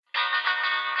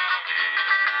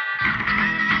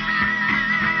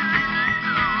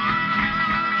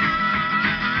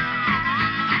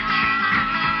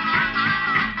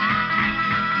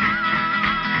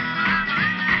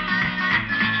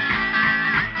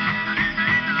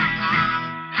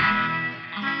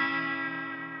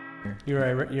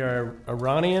You're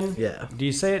Iranian? Yeah. Do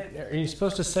you say it? Are you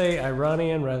supposed to say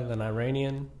Iranian rather than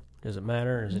Iranian? Does it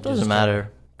matter? Or is It doesn't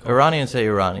matter. Iranians say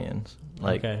Iranians.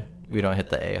 Like, okay. we don't hit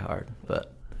the A hard,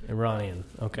 but... Iranian.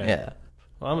 Okay. Yeah.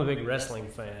 Well, I'm a big wrestling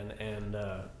fan, and...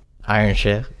 Iron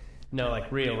Sheikh. No,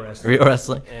 like real wrestling. Real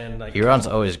wrestling. And like Iran's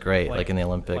always great, like in the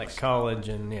Olympics. Like college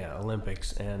and,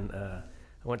 Olympics. And I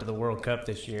went to the World Cup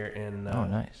this year in... oh,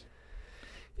 nice.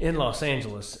 In Los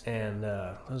Angeles, and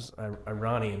those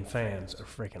Iranian fans are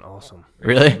freaking awesome.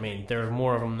 Really? I mean, there were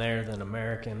more of them there than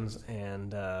Americans,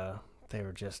 and they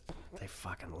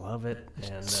fucking love it.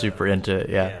 And super into it,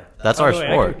 yeah. That's our way,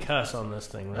 sport. I can cuss on this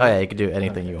thing, right? Oh, yeah, you can do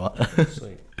anything you want.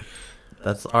 Sweet.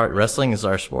 Wrestling is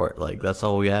our sport. Like, that's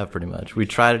all we have pretty much. We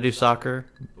try to do soccer,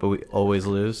 but we always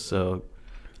lose, so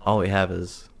all we have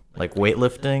is... like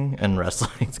weightlifting and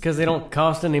wrestling. It's because they don't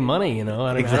cost any money, I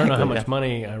don't know how much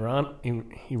money Iran.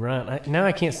 Now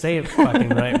I can't say it fucking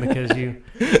right because you're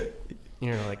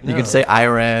like, no. You can say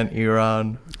Iran,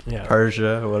 Iran,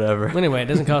 Persia, whatever. Anyway, it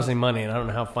doesn't cost any money, and I don't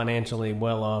know how financially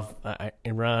well off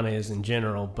Iran is in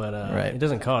general, but It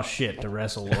doesn't cost shit to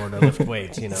wrestle or to lift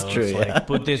weights. It's true, it's like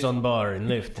put this on bar and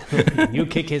lift. You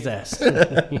kick his ass. So.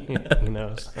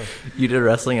 You did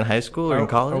wrestling in high school or in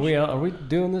college? Are we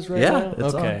doing this right now? Yeah,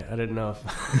 it's okay. On. I didn't know.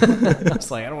 I was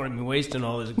like, I don't want to be wasting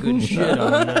all this good shit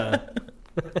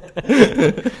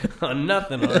on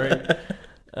nothing. All right.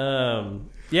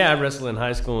 Yeah, I wrestled in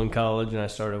high school and college, and I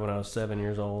started when I was 7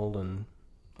 years old. And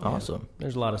awesome.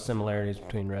 There's a lot of similarities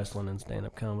between wrestling and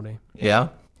stand-up comedy. Yeah,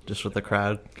 just with the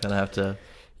crowd, kind of have to.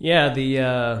 Yeah,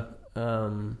 the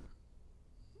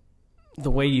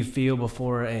way you feel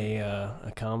before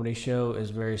a comedy show is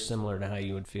very similar to how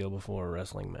you would feel before a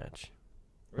wrestling match.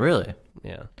 Really?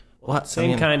 Yeah. What?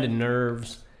 Same kind of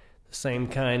nerves, the same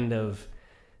kind of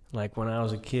like when I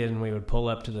was a kid and we would pull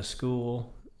up to the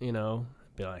school,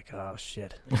 be like, oh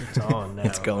shit, it's on now.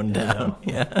 It's going down.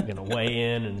 Yeah. I'm going to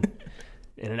weigh in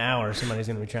an hour somebody's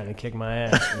going to be trying to kick my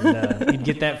ass. And, you'd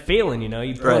get that feeling, you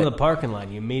pull into the parking lot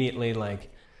and you immediately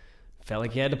felt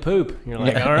like you had to poop. You're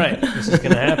like, all right, this is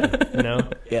going to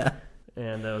happen, Yeah.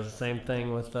 And it was the same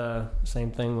thing with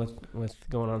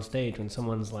going on stage when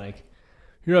someone's like,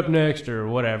 you're up next or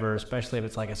whatever, especially if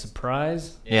it's like a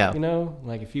surprise. Yeah.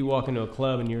 Like if you walk into a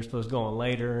club and you're supposed to go on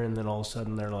later and then all of a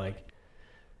sudden they're like,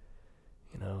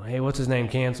 hey, what's his name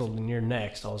canceled and you're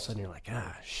next. All of a sudden you're like,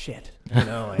 shit.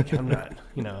 Like I'm not,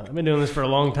 I've been doing this for a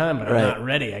long time, but I'm not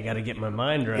ready. I got to get my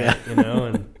mind right,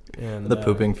 and the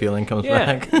pooping feeling comes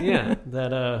back. Yeah.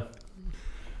 That, I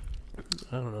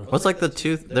don't know. What's like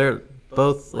they're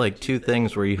both like two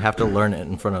things where you have to learn it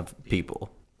in front of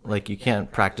people. Like, you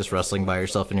can't practice wrestling by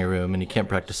yourself in your room, and you can't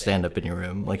practice stand-up in your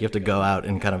room. Like, you have to go out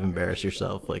and kind of embarrass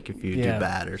yourself, like, if you do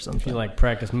bad or something. If you,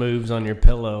 practice moves on your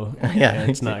pillow,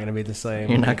 it's not going to be the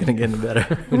same. You're not going to get any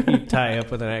better. You tie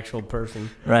up with an actual person.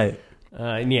 Right.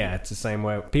 And it's the same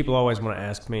way. People always want to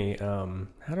ask me, how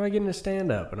do I get into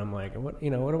stand-up? And I'm like, what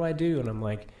do I do? And I'm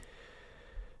like,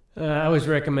 I always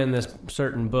recommend this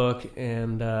certain book,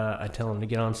 and I tell them to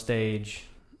get on stage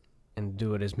and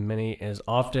do it as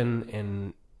often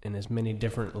and in as many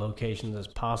different locations as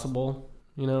possible,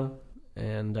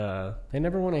 and they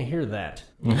never want to hear that,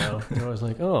 They're always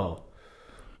like, oh,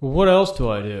 well, what else do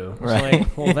I do? It's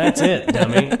like, well, that's it,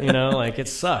 dummy, it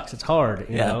sucks, it's hard,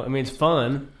 I mean, it's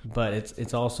fun, but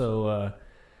it's also...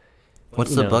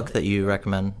 What's the book that you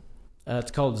recommend?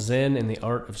 It's called Zen and the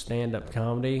Art of Stand-Up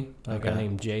Comedy by a guy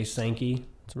named Jay Sankey.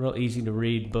 It's a real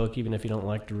easy-to-read book, even if you don't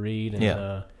like to read,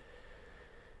 and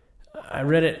I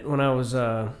read it when I was...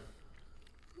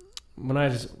 when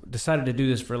I decided to do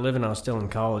this for a living, I was still in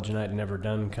college and I'd never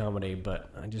done comedy,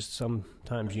 but I just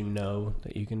sometimes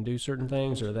that you can do certain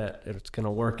things or that it's going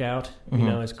to work out,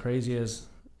 as crazy as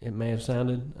it may have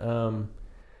sounded.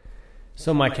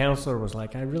 So my counselor was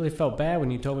like, I really felt bad when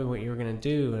you told me what you were going to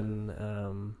do,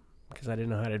 and because I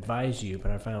didn't know how to advise you, but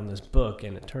I found this book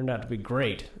and it turned out to be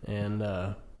great. And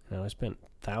I spent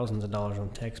thousands of dollars on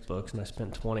textbooks and I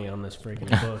spent $20 on this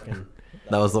freaking book, and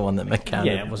that was the one that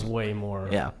counted. Yeah, it was way more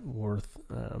worth.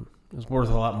 It was worth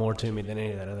a lot more to me than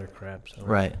any of that other crap. So.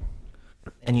 Right.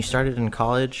 And you started in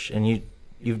college, and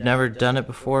you've never done it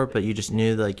before, but you just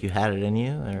knew you had it in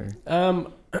you, or?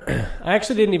 I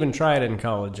actually didn't even try it in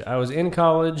college. I was in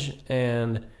college,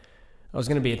 and I was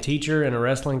going to be a teacher and a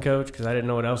wrestling coach because I didn't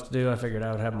know what else to do. I figured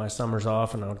I would have my summers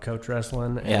off and I would coach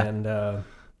wrestling. Yeah. And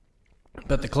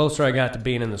but the closer I got to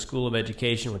being in the School of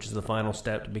Education, which is the final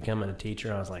step to becoming a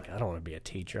teacher, I was like, I don't want to be a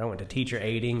teacher. I went to teacher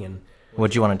aiding. And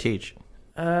what'd you want to teach?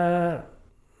 I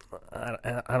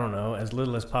I don't know, as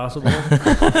little as possible.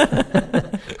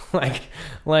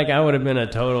 like I would have been a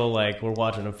total, like, we're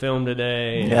watching a film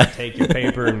today, and take your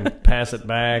paper and pass it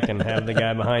back and have the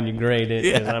guy behind you grade it,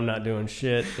 because I'm not doing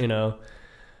shit, you know.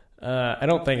 I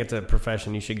don't think it's a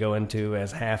profession you should go into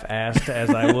as half-assed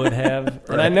as I would have. Right.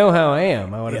 And I know how I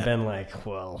am. I would have been like,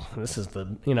 well, this is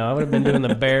the, you know, I would have been doing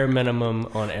the bare minimum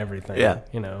on everything. Yeah.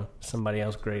 You know, somebody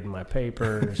else grading my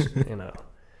papers, you know.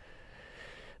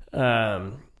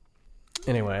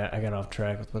 Anyway, I got off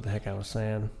track with what the heck I was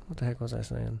saying. What the heck was I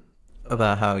saying?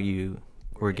 About how you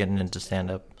were getting into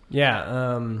stand-up.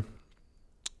 Yeah.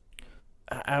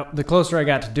 The closer I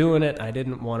got to doing it, I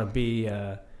didn't want to be...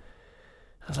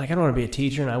 I was like, I don't want to be a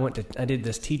teacher, and I did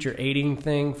this teacher aiding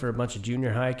thing for a bunch of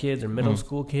junior high kids or middle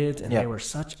school kids, and they were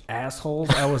such assholes.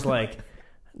 I was like,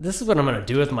 this is what I'm going to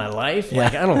do with my life?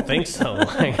 Like, I don't think so.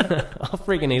 Like, I'll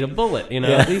freaking eat a bullet, you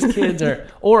know? These kids are...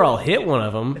 Or I'll hit one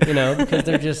of them, you know, because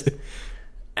they're just...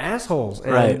 assholes.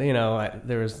 And, you know,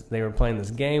 they were playing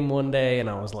this game one day, and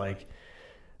I was like,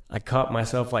 I caught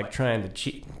myself like trying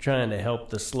to help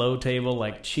the slow table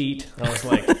like cheat. I was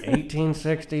like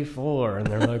 1864, and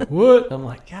they're like, what? I'm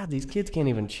like, God, these kids can't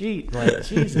even cheat. Like,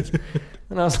 Jesus.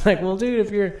 And I was like, well, dude,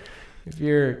 if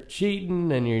you're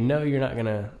cheating and you know you're not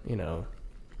gonna, you know.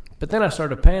 But then I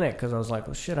started to panic because I was like,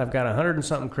 well, shit, I've got 100 and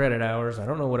something credit hours. I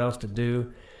don't know what else to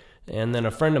do. And then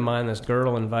a friend of mine, this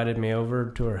girl, invited me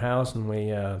over to her house, and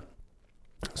we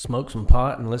smoked some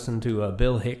pot and listened to a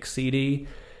Bill Hicks CD.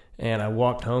 And I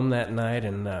walked home that night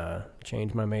and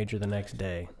changed my major the next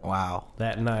day. Wow.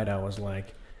 That night I was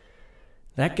like,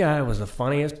 that guy was the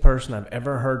funniest person I've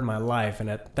ever heard in my life. And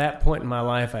at that point in my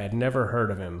life, I had never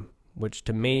heard of him, which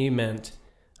to me meant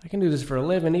I can do this for a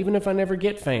living even if I never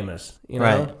get famous, you know?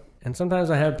 Right. And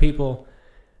sometimes I have people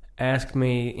ask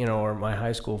me, you know, or my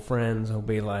high school friends will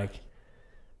be like,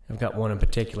 I've got one in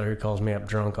particular who calls me up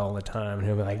drunk all the time, and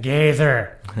he'll be like,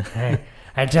 Gaither,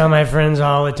 I tell my friends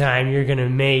all the time, you're going to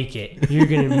make it. You're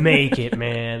going to make it,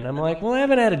 man. I'm like, well, I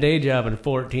haven't had a day job in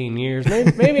 14 years.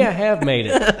 Maybe I have made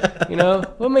it. You know,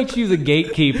 what makes you the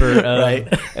gatekeeper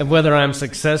of whether I'm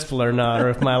successful or not, or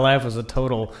if my life was a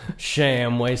total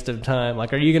sham waste of time?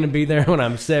 Like, are you going to be there when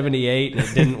I'm 78 and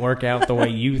it didn't work out the way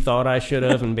you thought I should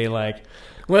have, and be like,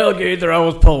 well, Gaither, I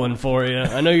was pulling for you.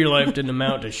 I know your life didn't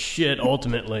amount to shit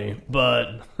ultimately,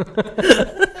 but...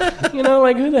 you know,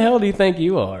 like, who the hell do you think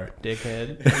you are,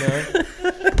 dickhead? You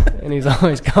know? And he's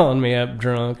always calling me up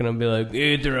drunk, and I'll be like,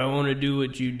 Gaither, I want to do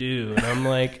what you do. And I'm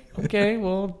like, okay,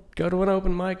 well, go to an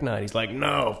open mic night. He's like,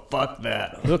 no, fuck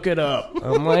that. Hook it up.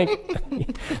 I'm like,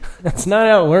 that's not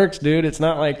how it works, dude. It's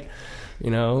not like,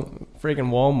 you know, freaking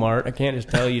Walmart. I can't just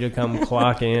tell you to come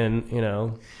clock in, you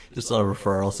know. Just on a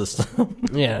referral system.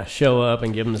 Yeah, show up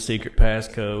and give them the secret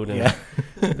passcode,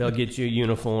 and they'll get you a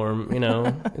uniform. You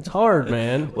know, it's hard,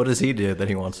 man. What does he do that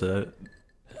he wants to?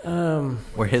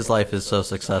 Where his life is so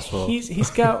successful.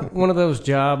 He's got one of those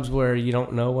jobs where you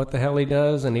don't know what the hell he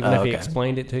does, and even if he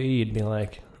explained it to you, you'd be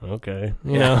like, okay,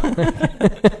 you know.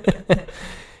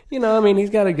 You know, I mean, he's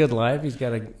got a good life. He's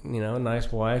got a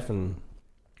nice wife, and.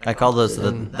 I call those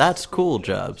that's cool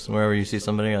jobs. Wherever you see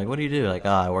somebody, you're like, what do you do? Like,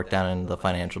 I work down in the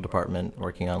financial department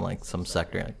working on like some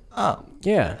sector. You're like, oh,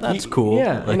 yeah, that's cool.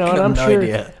 Yeah, like, you know, and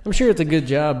I'm sure it's a good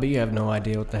job, but you have no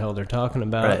idea what the hell they're talking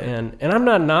about. Right. And I'm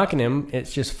not knocking him.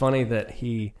 It's just funny that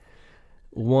he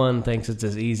thinks it's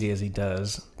as easy as he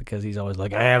does, because he's always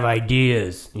like, I have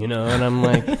ideas, you know, and I'm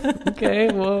like,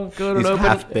 okay, well, go to an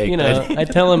open, you know, I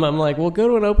tell him, I'm like, well, go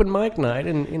to an open mic night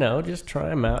and, you know, just try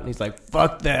him out. And he's like,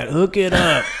 fuck that, hook it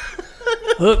up.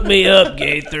 Hook me up,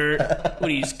 Gaither. What, are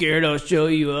you scared I'll show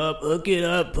you up? Hook it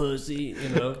up, pussy. You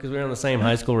know, because we're on the same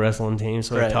high school wrestling team,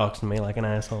 so he talks to me like an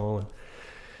asshole.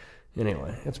 And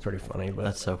anyway, it's pretty funny. But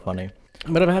that's so funny.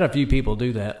 But I've had a few people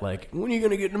do that, like, when are you going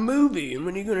to get in a movie? And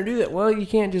when are you going to do that? Well, you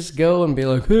can't just go and be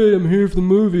like, hey, I'm here for the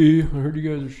movie. I heard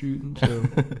you guys are shooting, so.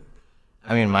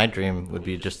 I mean, my dream would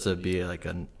be just to be like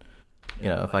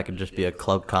if I could just be a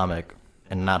club comic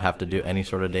and not have to do any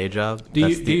sort of day job. Do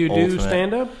you do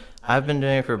stand-up? I've been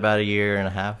doing it for about a year and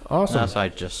a half. Awesome. Now, so I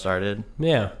just started.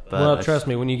 Yeah. Well, trust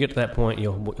me, when you get to that point,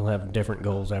 you'll have different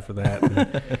goals after that.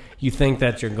 And you think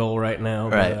that's your goal right now.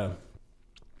 Right. But,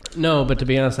 no, but to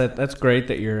be honest, that's great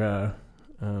that you're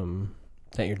doing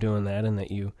that, and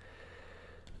that you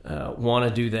want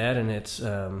to do that. And it's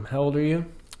how old are you?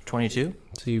 22.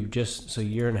 So a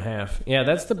year and a half. Yeah,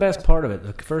 that's the best part of it.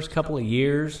 The first couple of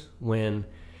years when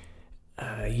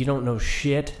you don't know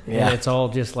shit, and it's all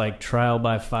just like trial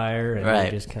by fire, and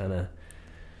you just kind of,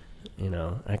 you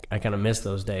know, I kind of miss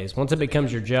those days. Once it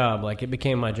becomes your job, like it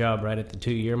became my job right at the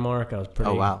 2-year mark. I was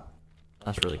pretty. Oh wow.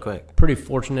 That's really quick. Pretty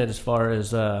fortunate as far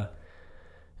as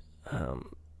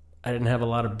I didn't have a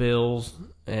lot of bills,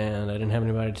 and I didn't have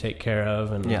anybody to take care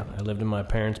of, and Yeah. I lived in my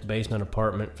parents' basement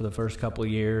apartment for the first couple of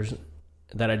years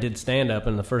that I did stand up.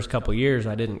 In the first couple of years,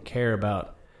 I didn't care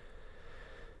about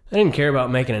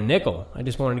making a nickel. I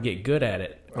just wanted to get good at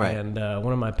it. Right. And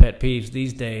one of my pet peeves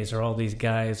these days are all these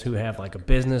guys who have like a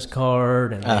business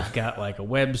card and they've got like a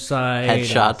website.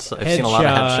 Headshots. I've seen a lot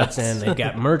of headshots. And they've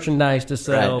got merchandise to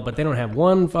sell, Right. but they don't have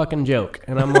one fucking joke.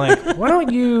 And I'm like, why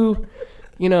don't you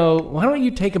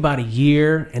take about a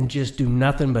year and just do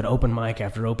nothing but open mic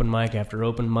after open mic after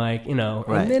open mic, Right.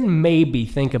 and then maybe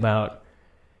think about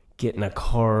getting a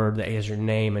card that has your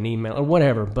name and email or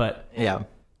whatever. But Yeah.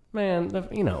 man,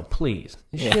 please.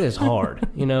 This shit is hard,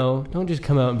 Don't just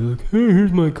come out and be like, hey,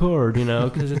 here's my card,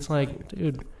 because it's like,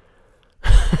 dude.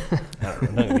 I don't know,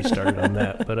 don't get me started on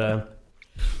that. But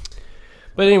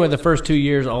anyway, the first 2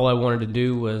 years, all I wanted to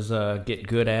do was get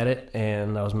good at it,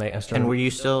 and I started. And were you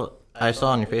still? I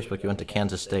saw on your Facebook you went to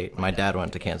Kansas State. My dad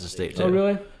went to Kansas State too. Oh,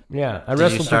 really? Yeah, I Did you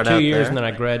wrestled for start 2 out years, there? and then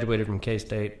I graduated from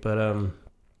K-State. But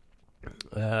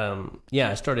yeah,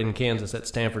 I started in Kansas at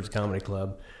Stanford's Comedy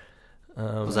Club.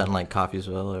 Was that in like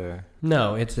Coffeesville or?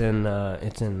 No, it's in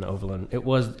Overland. It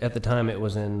was at the time. It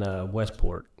was in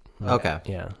Westport. Okay.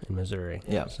 Yeah, in Missouri.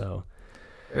 Yeah. So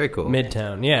Very cool.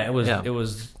 Midtown. Yeah, it was. Yeah. It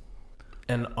was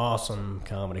an awesome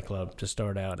comedy club to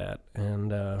start out at,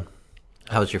 and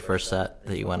How was your first set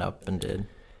that you went up and did?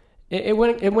 it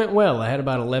went well. I had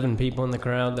about 11 people in the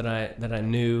crowd that I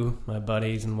knew, my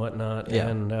buddies and whatnot. Yeah.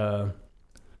 And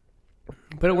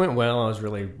but it went well. I was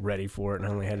really ready for it, and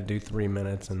I only had to do 3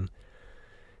 minutes, and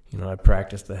I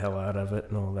practiced the hell out of it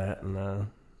and all that, and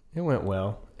it went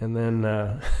well. And then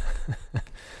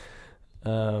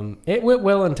it went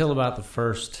well until about the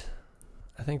first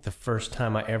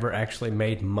time I ever actually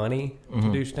made money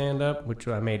to do stand-up, which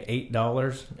I made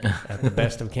 $8 at the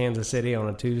Best of Kansas City on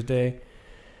a Tuesday.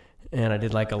 And I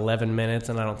did like 11 minutes,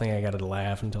 and I don't think I got a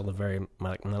laugh until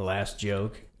my last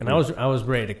joke. And I was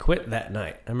ready to quit that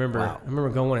night. I remember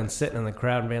going and sitting in the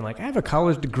crowd and being like, I have a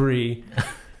college degree,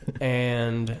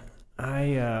 and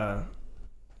I've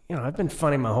been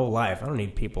funny my whole life. I don't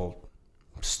need people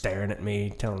staring at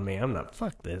me, telling me I'm not.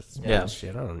 Fuck this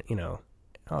bullshit. I don't.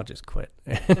 I'll just quit.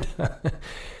 And,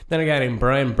 then a guy named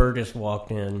Brian Burgess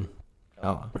walked in,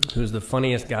 who's the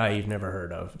funniest guy you've never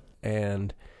heard of,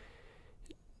 and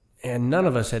none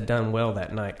of us had done well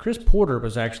that night. Chris Porter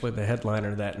was actually the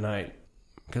headliner that night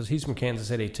because he's from Kansas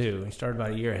City too. He started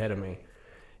about a year ahead of me,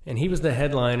 and he was the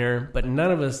headliner. But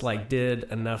none of us did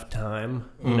enough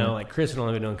time. Like Chris had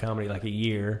only been doing comedy like a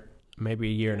year, maybe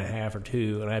a year and a half or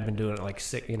two, and I'd been doing it like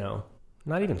six.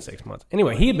 Not even 6 months.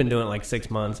 Anyway, he had been doing it like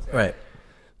 6 months. Right.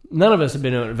 None of us had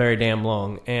been doing it very damn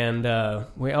long, and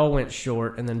we all went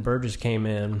short. And then Burgess came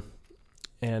in,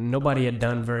 and nobody had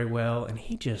done very well, and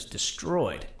he just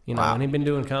destroyed. Wow. And he'd been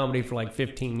doing comedy for like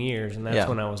 15 years, and that's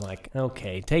when I was like,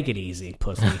 okay, take it easy,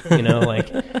 pussy.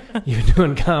 You've been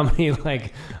doing comedy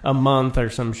like a month or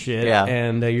some shit,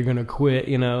 and you're going to quit,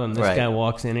 and this guy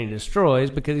walks in and he destroys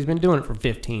because he's been doing it for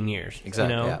 15 years.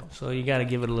 Exactly, yeah. So you got to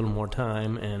give it a little more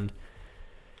time, and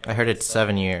I heard it's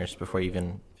 7 years before you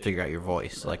even figure out your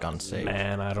voice, like on stage.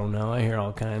 man, I don't know. I hear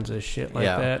all kinds of shit like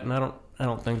that, and I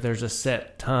don't think there's a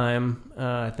set time.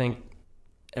 I think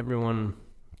everyone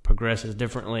progresses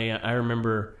differently. I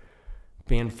remember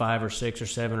being 5 or 6 or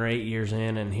 7 or 8 years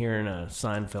in and hearing a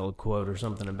Seinfeld quote or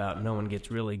something about no one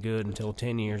gets really good until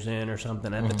 10 years in or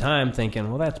something. At the time thinking,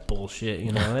 well, that's bullshit.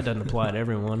 That doesn't apply to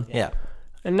everyone. Yeah.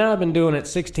 And now I've been doing it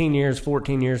 16 years,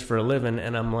 14 years for a living,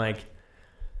 and I'm like,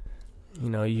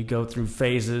 you go through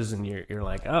phases and you're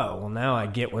like, oh, well, now I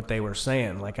get what they were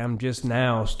saying. Like, I'm just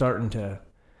now starting to,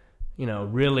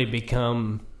 really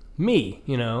become me,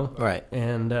 Right.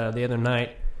 And the other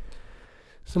night,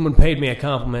 someone paid me a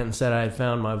compliment and said I had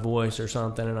found my voice or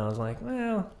something, and I was like,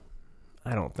 well,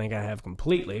 I don't think I have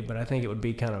completely, but I think it would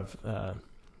be kind of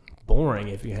boring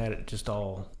if you had it just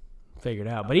all figured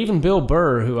out. But even Bill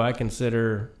Burr, who I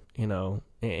consider,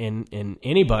 and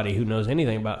anybody who knows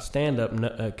anything about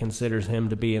stand-up considers him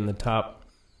to be in the top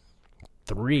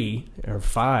 3 or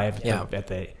 5 at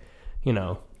the,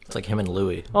 It's like him and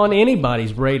Louis. on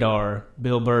anybody's radar,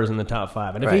 Bill Burr's in the top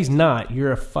 5. And if he's not,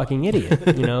 you're a fucking idiot.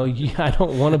 I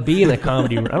don't want to be in a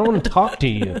comedy room. I don't want to talk to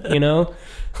you,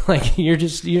 Like, you're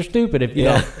stupid if you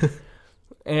don't.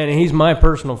 And he's my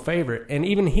personal favorite. And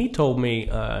even he told me,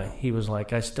 he was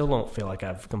like, I still don't feel like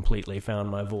I've completely found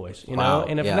my voice, Wow,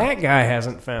 And if that guy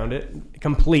hasn't found it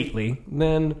completely,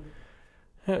 then,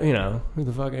 who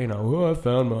the fuck, I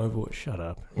found my voice. Shut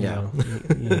up.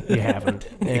 You haven't.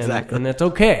 And, Exactly. And that's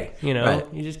okay, Right.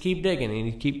 You just keep digging and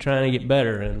you keep trying to get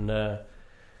better. And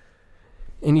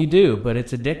you do, but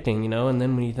it's addicting, And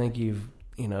then when you think you've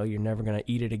you know, you're never going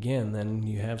to eat it again. Then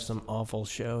you have some awful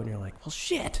show and you're like, well,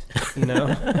 shit, you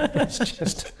know, it's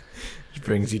just... It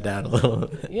brings you down a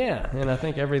little. Yeah, and I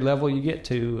think every level you get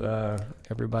to,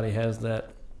 everybody has that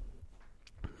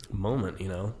moment, you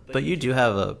know. But you do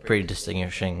have a pretty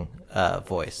distinguishing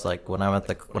voice. Like when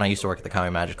I used to work at the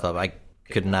Comedy Magic Club, I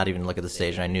could not even look at the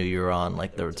stage and I knew you were on.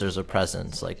 Like there's a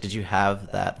presence. Like, did you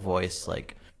have that voice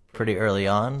like pretty early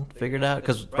on figured out?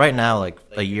 Because right now, like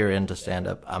a year into stand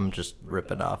up, I'm just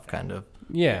ripping off kind of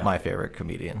my favorite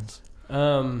comedians.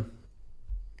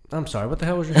 I'm sorry, what the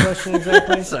hell was your question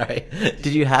exactly? Sorry.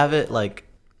 Did you have it like?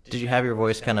 Did you have your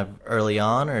voice kind of early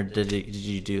on, or did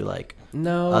you do like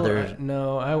other?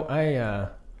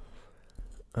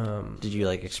 Did you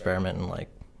like experiment and like?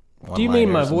 Do you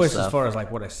mean my voice as far as like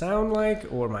what I sound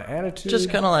like or my attitude? Just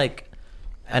kind of like,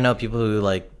 I know people who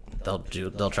like they'll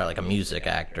try like a music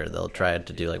actor. They'll try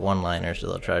to do like one-liners, or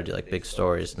they'll try to do like big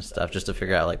stories and stuff, just to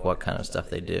figure out like what kind of stuff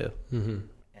they do. Mm-hmm.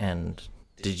 And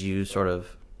did you sort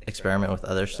of experiment with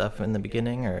other stuff in the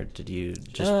beginning, or did you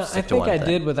just stick to one thing? I think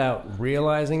I did without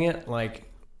realizing it.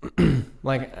 Like,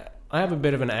 like I have a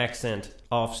bit of an accent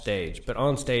off stage, but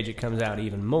on stage it comes out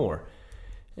even more.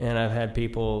 And I've had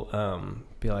people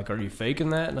be like, "Are you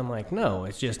faking that?" And I'm like, "No,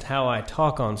 it's just how I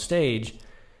talk on stage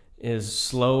is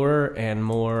slower and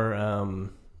more,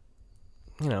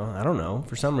 you know, I don't know.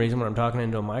 For some reason, when I'm talking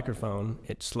into a microphone,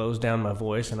 it slows down my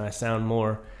voice and I sound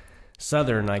more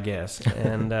Southern, I guess."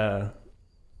 And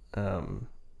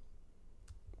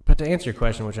but to answer your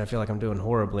question, which I feel like I'm doing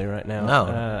horribly right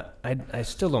now, I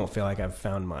still don't feel like I've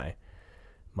found my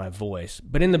voice.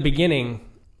 But in the beginning,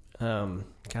 God,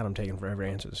 I'm taking forever to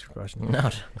answer this question.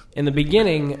 No. In the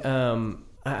beginning,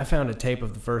 I found a tape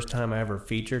of the first time I ever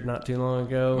featured not too long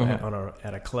ago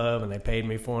at a club, and they paid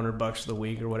me $400 for the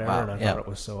week or whatever, and I thought it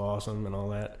was so awesome and all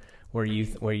that. Where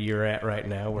you're at right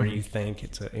now, where you think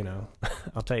it's a, you know,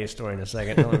 I'll tell you a story in a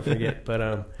second. Don't want to forget,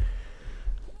 but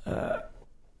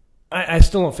I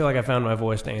still don't feel like I found my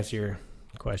voice to answer your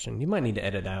question. You might need to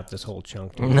edit out this whole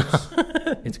chunk. No.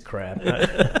 It's crap.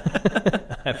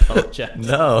 I apologize.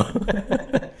 No.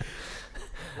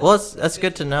 Well, that's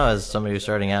good to know as somebody who's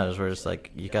starting out, is where it's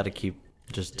like you got to keep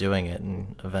just doing it,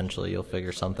 and eventually you'll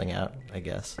figure something out, I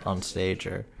guess, on stage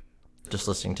or just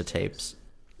listening to tapes.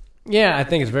 Yeah, I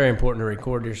think it's very important to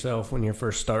record yourself when you're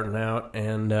first starting out,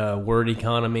 and word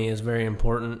economy is very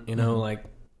important. You know, like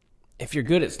if you're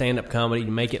good at stand-up comedy,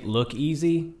 you make it look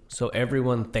easy, so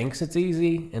everyone thinks it's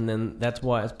easy, and then it's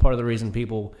part of the reason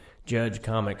people judge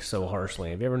comics so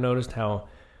harshly. Have you ever noticed how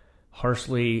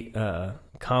harshly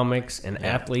comics and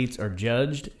athletes are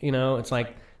judged? You know, it's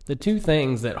like the two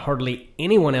things that hardly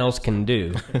anyone else can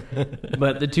do,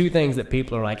 but the two things that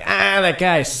people are like, that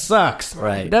guy sucks.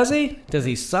 Right. Does he? Does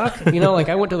he suck? You know, like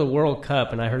I went to the World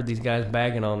Cup and I heard these guys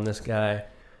bagging on this guy,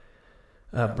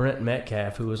 Brent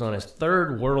Metcalf, who was on his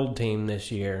third world team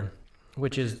this year,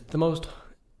 which is the most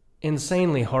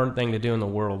insanely hard thing to do in the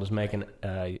world, is making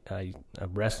a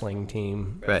wrestling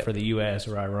team for the U.S.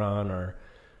 or Iran or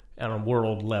on a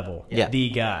world level. Yeah. The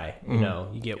guy, you know,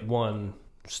 you get one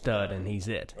stud and he's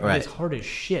it. Right. It's hard as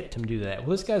shit to do that. Well,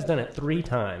 this guy's done it 3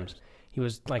 times. He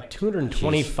was like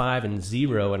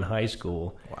 225-0 in high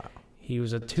school. Wow. He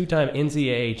was a 2-time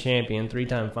NCAA champion,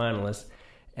 3-time finalist.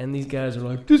 And these guys are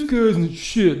like, this guy's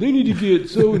shit. They need to get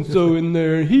so-and-so in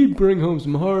there, and he'd bring home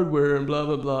some hardware and blah,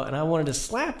 blah, blah. And I wanted to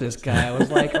slap this guy. I was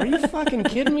like, are you fucking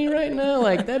kidding me right now?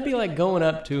 Like, that'd be like going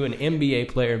up to an NBA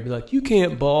player and be like, you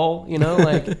can't ball, you know?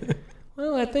 Like,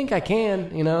 well, I think I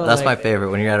can, you know? That's like, my favorite,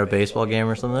 when you're at a baseball game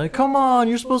or something. Like, come on,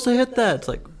 you're supposed to hit that. It's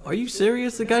like, are you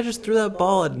serious? The guy just threw that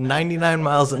ball at 99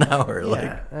 miles an hour. Yeah,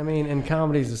 like, I mean, and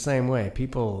comedy's the same way.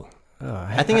 People...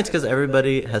 I think it's because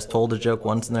everybody has told a joke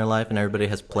once in their life and everybody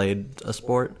has played a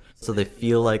sport, so they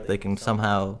feel like they can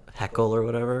somehow heckle or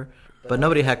whatever. But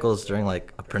nobody heckles during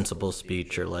like a principal's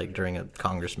speech or like during a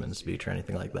congressman's speech or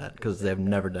anything like that, because they've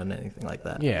never done anything like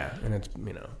that. Yeah, and it's,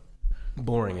 you know,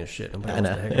 boring as shit. I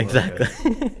know, exactly.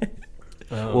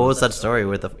 What was that story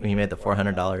with when you made the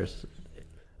 $400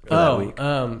 for that week?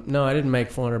 No, I didn't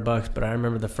make $400, but I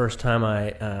remember the first time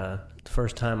I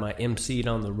emceed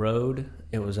on the road.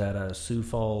 It was at Sioux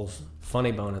Falls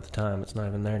Funny Bone at the time. It's not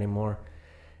even there anymore.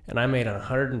 And I made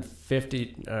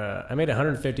 $150. I made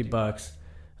 $150.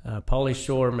 Pauly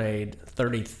Shore made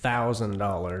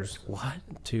 $30,000. What?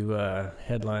 To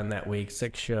headline that week,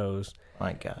 6 shows.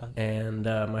 My God. And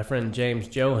my friend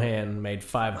James Johan made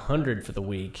 $500 for the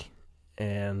week.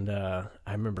 And I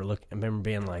remember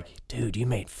being like, dude, you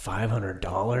made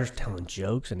 $500 telling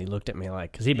jokes? And he looked at me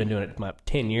like, because he'd been doing it for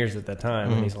 10 years at that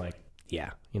time. And he's like,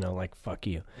 yeah, you know, like, fuck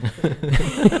you.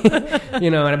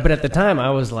 You know, but at the time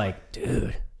I was like,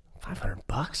 dude,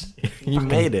 $500? You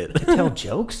made it. To tell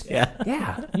jokes?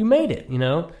 Yeah, you made it,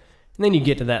 And then you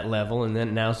get to that level, and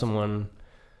then now someone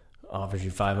offers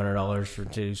you $500 for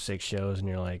 6 shows, and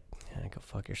you're like, yeah, go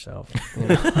fuck yourself. But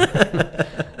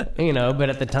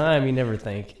at the time, you never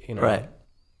think, right.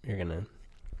 You're going to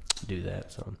do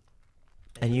that. So.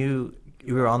 And you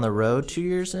were on the road 2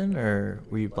 years in, or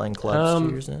were you playing clubs 2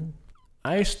 years in?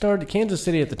 I started, Kansas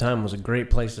City at the time was a great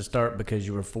place to start because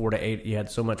you were 4 to 8, you had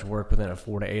so much work within a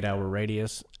 4 to 8 hour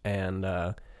radius, and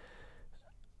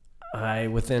I,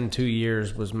 within 2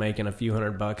 years, was making a few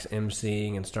 $100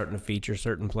 emceeing and starting to feature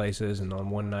certain places and on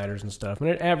one-nighters and stuff, and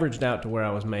it averaged out to where I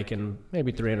was making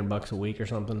maybe $300 a week or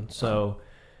something, so,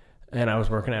 and I was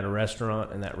working at a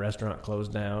restaurant, and that restaurant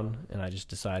closed down, and I just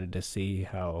decided to see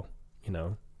how,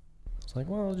 it's like,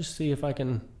 well, I'll just see if I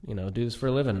can, do this for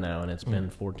a living now. And it's been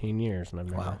 14 years, and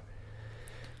I've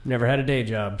never had a day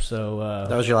job. So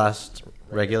that was your last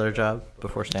regular job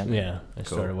before stand-up? Yeah, I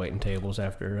started waiting tables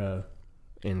after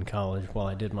in college while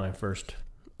I did my first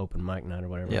open mic night or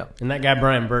whatever. Yeah. And that guy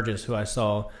Brian Burgess, who I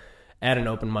saw at an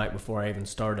open mic before I even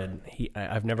started,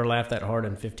 I've never laughed that hard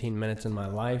in 15 minutes in my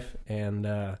life, and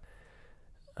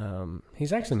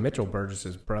he's actually Mitchell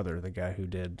Burgess's brother, the guy who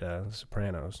did The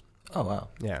Sopranos. Oh wow!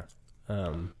 Yeah.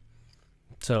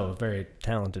 So very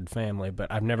talented family,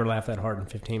 but I've never laughed that hard in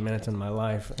 15 minutes in my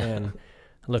life. And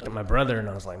I looked at my brother and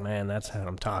I was like, man, that's how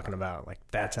I'm talking about. Like,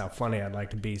 that's how funny I'd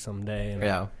like to be someday.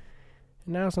 And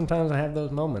now sometimes I have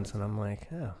those moments and I'm like,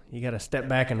 oh, you got to step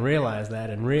back and realize that,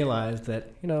 I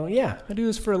do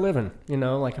this for a living.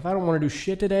 Like if I don't want to do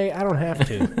shit today, I don't have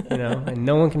to, and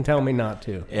no one can tell me not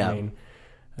to. Yeah. I mean,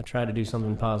 I try to do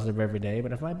something positive every day,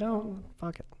 but if I don't,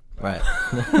 fuck it. Right.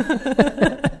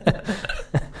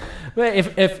 But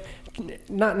if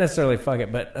not necessarily fuck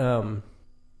it,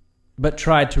 but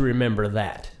try to remember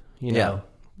that,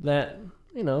 that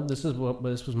this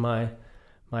was my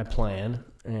plan,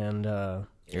 and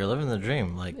you're living the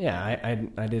dream, like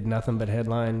I did nothing but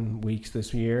headline weeks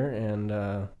this year,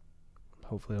 and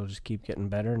hopefully it'll just keep getting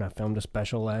better. And I filmed a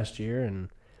special last year, and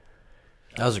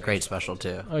that was a great special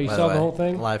too. Oh, you saw the whole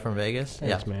thing live from Vegas?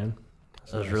 Thanks, man.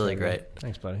 That was really great.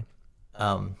 Thanks, buddy.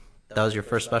 That was your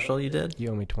first special you did?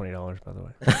 You owe me $20, by the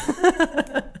way.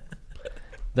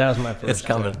 That was my first. It's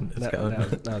coming.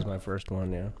 That was my first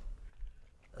one, yeah.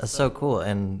 That's so cool.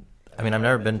 And I mean, I've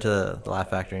never been to the Laugh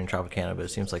Factory in Tropicana, but it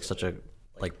seems like such a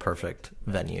perfect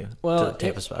venue to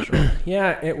tape a special.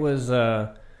 Yeah, it was.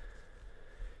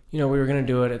 We were going to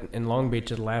do it in Long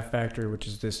Beach at the Laugh Factory, which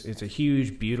is it's a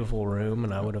huge, beautiful room,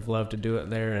 and I would have loved to do it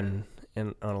there and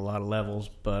on a lot of levels.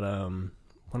 But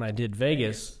when I did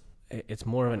Vegas, it's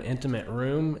more of an intimate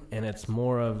room, and it's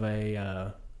more of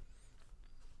a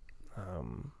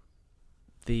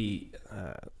the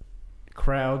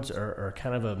crowds are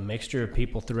kind of a mixture of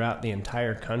people throughout the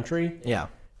entire country. Yeah.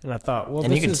 And I thought, well,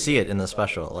 and you can see it in the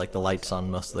special, like the lights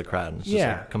on most of the crowd. It's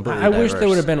just completely I diverse. wish there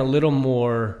would have been a little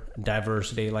more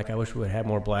diversity. Like I wish we would have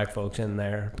more black folks in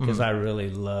there because I really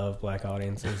love black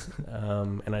audiences,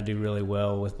 and I do really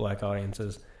well with black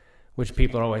audiences, which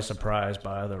people are always surprised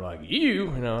by. They're like,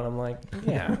 and I'm like,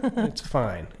 yeah, it's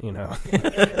fine,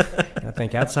 I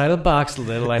think outside of the box a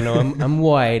little. I know I'm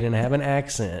white and I have an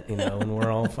accent, and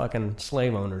we're all fucking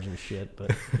slave owners and shit,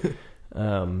 but.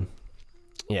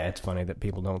 Yeah, it's funny that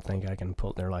people don't think I can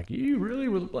pull. They're like, "You really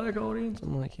with a black audience?"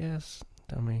 I'm like, "Yes,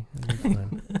 dummy."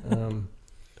 I'm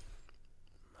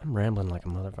rambling like a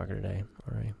motherfucker today.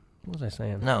 All right, what was I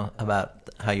saying? No, about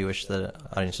how you wish the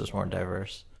audience was more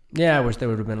diverse. Yeah, I wish there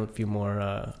would have been a few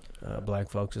more black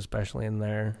folks, especially in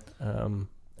there.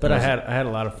 But I had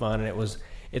a lot of fun, and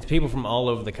it's people from all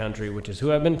over the country, which is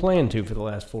who I've been playing to for the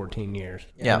last 14 years.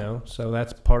 Yeah. So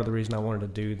that's part of the reason I wanted to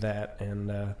do that,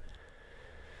 and.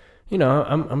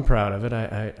 I'm proud of it.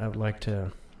 I would like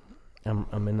to.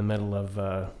 I'm in the middle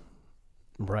of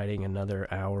writing another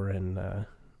hour, and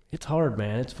it's hard,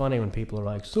 man. It's funny when people are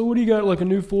like, "So what do you got? Like a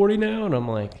new 40 now?" And I'm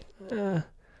like,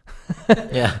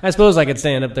 Yeah. I suppose I could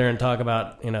stand up there and talk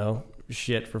about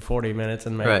shit for 40 minutes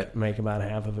and make about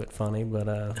half of it funny, but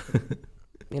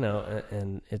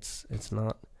and it's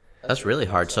not. That's really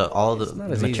hard. So all the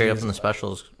material from the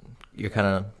specials, you're kind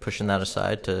of pushing that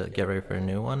aside to get ready for a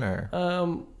new one, or?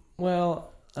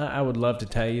 Well, I would love to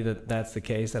tell you that that's the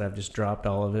case, that I've just dropped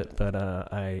all of it, but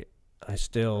I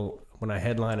still, when I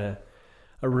headline a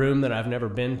room that I've never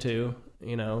been to,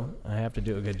 I have to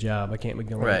do a good job. I can't be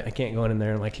going. Right. I can't go in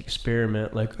there and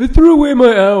experiment. Like, I threw away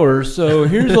my hours, so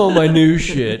here's all my new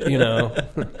shit.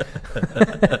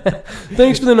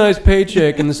 Thanks for the nice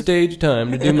paycheck and the stage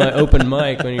time to do my open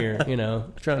mic when you're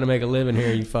trying to make a living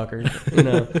here, you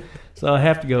fuckers. So I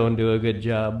have to go and do a good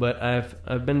job. But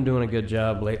I've been doing a good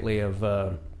job lately of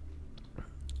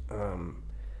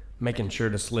making sure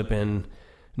to slip in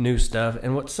new stuff.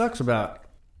 And what sucks about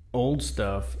old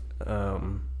stuff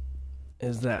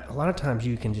is that a lot of times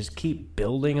you can just keep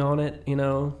building on it, you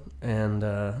know. And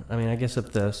I mean, I guess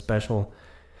if the special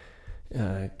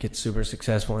gets super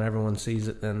successful and everyone sees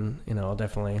it, then, you know, I'll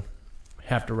definitely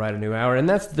have to write a new hour. And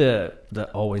that's the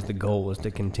always the goal, is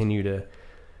to continue to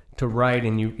write,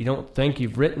 and you don't think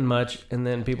you've written much, and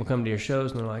then people come to your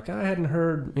shows and they're like, I hadn't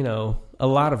heard, you know, a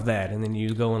lot of that. And then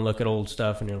you go and look at old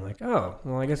stuff and you're like, oh,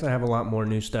 well, I guess I have a lot more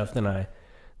new stuff than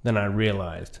I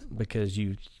realized, because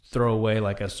you throw away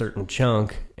like a certain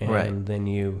chunk and then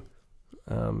you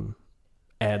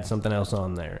add something else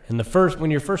on there. And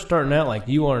when you're first starting out like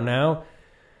you are now,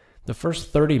 the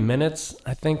first 30 minutes,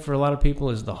 I think for a lot of people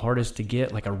is the hardest to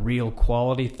get, like a real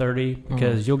quality 30,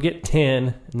 because you'll get 10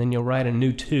 and then you'll write a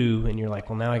new 2 and you're like,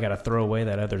 well, now I got to throw away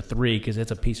that other 3 because it's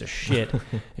a piece of shit.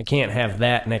 I can't have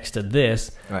that next to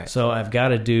this. Right. So I've got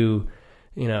to do,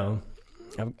 you know,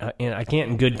 I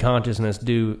can't in good consciousness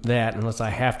do that unless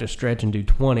I have to stretch and do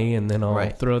 20, and then I'll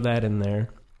throw that in there.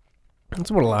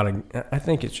 That's what I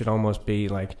think it should almost be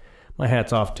like, my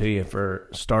hat's off to you for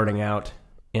starting out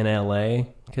in LA,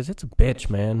 because it's a bitch,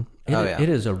 man. It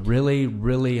is a really,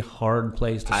 really hard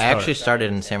place to start. I actually started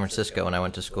in San Francisco when I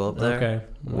went to school up there. Okay.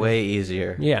 Way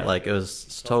easier. Yeah. Like, it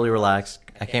was totally relaxed.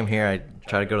 I came here, I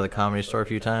tried to go to the Comedy Store a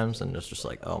few times, and it's just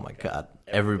like, oh my God,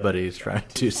 everybody's trying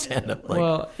to do stand-up. Like,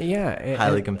 well, yeah.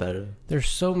 Highly competitive. There's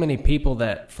so many people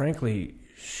that, frankly,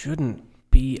 shouldn't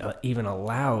be even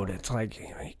allowed. It's like,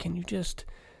 can you just...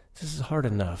 This is hard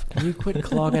enough. Can you quit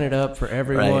clogging it up for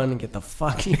everyone and get the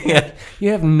fuck? You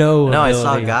have no ability. I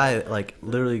saw a guy like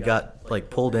literally got like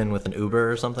pulled in with an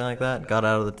Uber or something like that. Got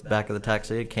out of the back of the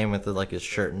taxi, came with like his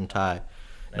shirt and tie,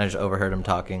 and I just overheard him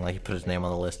talking. Like, he put his name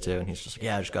on the list too, and he's just like,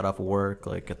 "Yeah, I just got off of work,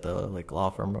 like at the like law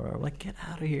firm." Or I'm like, "Get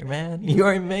out of here, man! You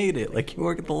already made it. Like, you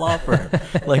work at the law firm.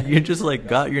 Like, you just like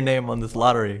got your name on this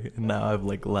lottery, and now I have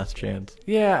like less chance."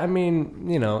 Yeah, I mean,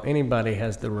 you know, anybody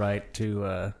has the right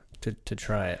to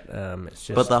try it. It's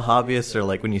just... But the hobbyists are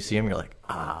like, when you see them, you're like,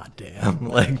 damn,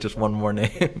 like just one more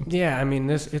name. Yeah, I mean,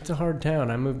 it's a hard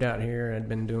town. I moved out here. I'd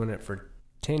been doing it for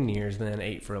 10 years, then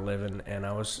 8 for a living, and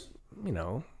I was, you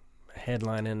know,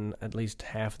 headlining at least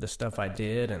half the stuff I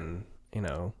did, and, you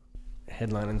know,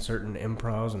 headlining certain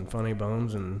improvs and funny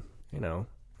bones, and, you know,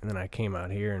 and then I came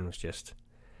out here and was just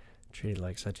treated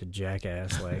like such a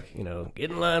jackass, like, you know,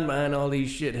 get in line behind all these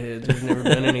shitheads who've never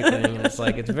done anything. And it's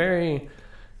like, it's very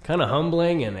kind of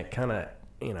humbling, and it kind of,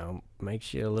 you know,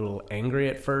 makes you a little angry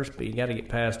at first, but you got to get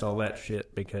past all that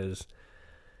shit, because,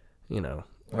 you know,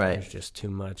 there's just too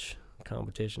much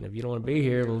competition. If you don't want to be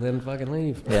here, well, then fucking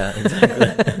leave. Yeah,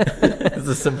 exactly. It's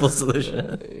a simple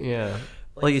solution. Yeah.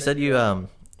 Well, you said you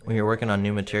when you're working on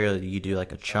new material, you do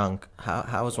like a chunk.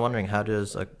 I was wondering, how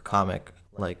does a comic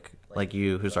like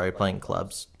you, who's already playing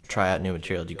clubs, try out new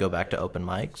material? Do you go back to open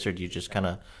mics, or do you just kind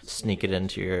of sneak it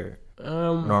into your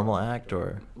normal act?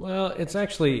 Or well, it's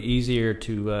actually easier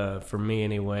to for me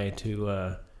anyway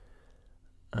to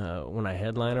when I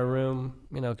headline a room,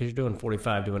 you know, because you're doing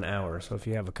 45 to an hour, so if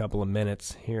you have a couple of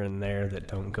minutes here and there that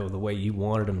don't go the way you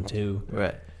wanted them to,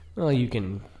 right, well, you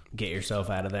can get yourself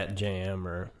out of that jam,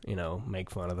 or, you know, make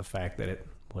fun of the fact that it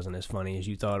wasn't as funny as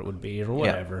you thought it would be, or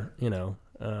whatever. You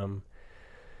know,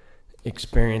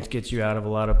 experience gets you out of a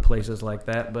lot of places like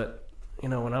that. But, you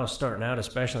know, when I was starting out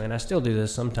especially, and I still do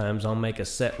this sometimes, I'll make a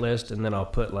set list, and then I'll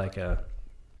put like a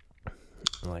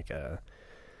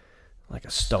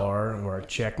star or a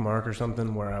check mark or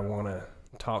something where I want to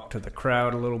talk to the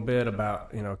crowd a little bit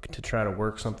about, you know, to try to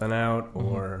work something out,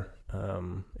 or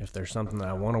if there's something that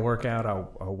I want to work out,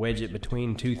 I'll wedge it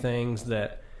between two things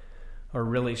that are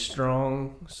really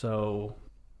strong, so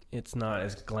it's not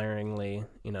as glaringly,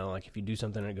 you know, like if you do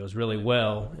something that goes really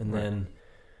well and then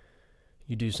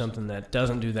you do something that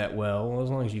doesn't do that well, as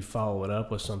long as you follow it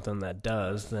up with something that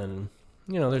does, then,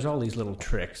 you know, there's all these little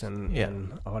tricks,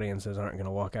 and audiences aren't going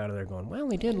to walk out of there going, well,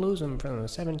 he did lose him from the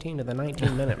 17 to the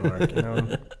 19-minute mark, you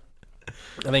know.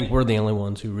 I think we're the only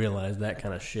ones who realize that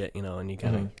kind of shit, you know, and you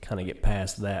kind of get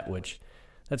past that, which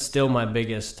that's still my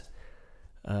biggest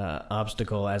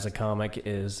obstacle as a comic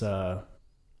is the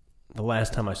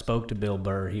last time I spoke to Bill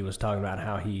Burr, he was talking about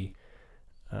how he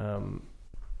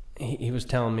was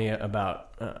telling me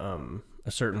about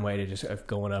a certain way to just of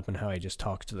going up, and how he just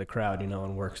talks to the crowd, you know,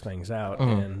 and works things out,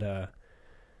 and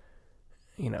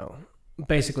you know,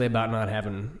 basically about not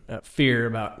having fear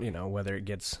about, you know, whether it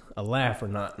gets a laugh or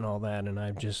not and all that. And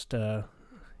I've just, you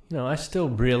know, I still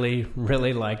really,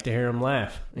 really like to hear them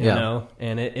laugh, you know,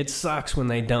 and it sucks when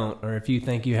they don't, or if you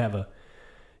think you have a,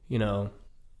 you know,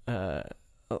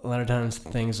 a lot of times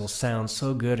things will sound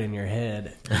so good in your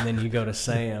head, and then you go to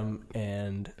say them,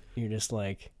 and you're just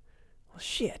like, well,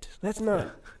 shit, that's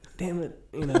not, damn it,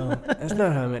 that's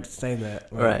not how I meant to say that.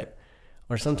 Right.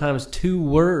 Or sometimes 2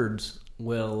 words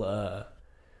will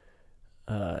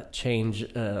change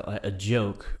a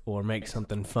joke or make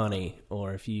something funny,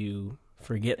 or if you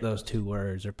forget those 2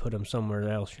 words or put them somewhere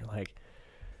else, you're like,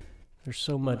 there's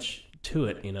so much to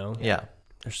it, Yeah.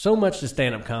 There's so much to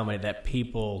stand-up comedy that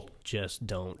people just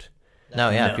don't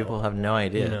know. People have no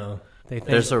idea. They think,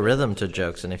 there's a rhythm to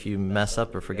jokes, and if you mess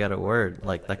up or forget a word,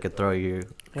 like, that could throw you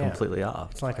completely off.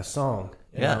 It's like a song.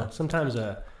 You Yeah. know? Sometimes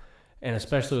and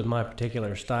especially with my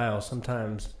particular style,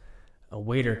 sometimes a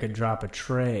waiter could drop a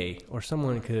tray, or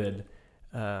someone could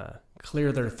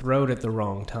clear their throat at the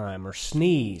wrong time, or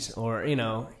sneeze, or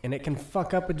and it can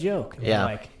fuck up a joke. And yeah.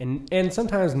 Like, and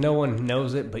sometimes no one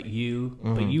knows it but you.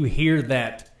 Mm-hmm. But you hear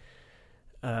that.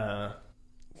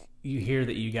 You hear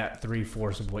that you got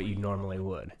 3/4 of what you normally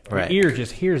would. Right. Your ear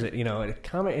just hears it. You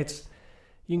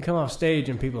can come off stage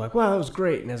and people are like, "Wow, that was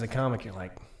great," and as a comic, you're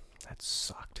like, "That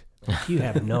sucked." You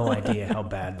have no idea how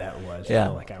bad that was. Yeah.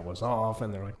 Like, I was off,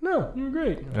 and they're like, "No, you were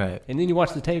great." Right. And then you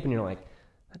watch the tape, and you're like,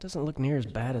 "That doesn't look near as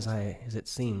bad as it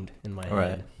seemed in my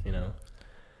head." I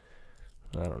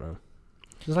don't know.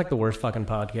 It's like the worst fucking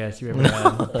podcast you ever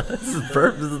had. This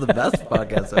is the best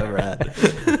podcast I've ever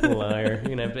had. Liar. You're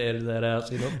going to have to edit that out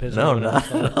so you don't piss me off. No,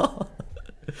 not at all.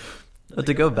 But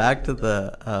to go back to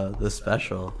the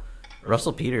special,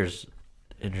 Russell Peters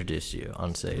introduced you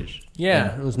on stage.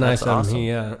 Yeah, it was nice of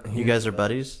him. Awesome. You guys are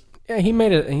buddies? Yeah, he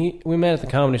made it. We met at the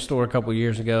Comedy Store a couple of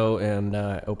years ago, and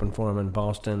opened for him in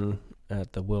Boston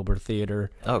at the Wilbur Theater.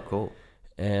 Oh, cool.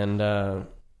 And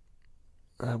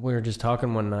we were just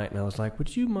talking one night, and I was like,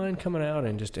 "Would you mind coming out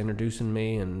and just introducing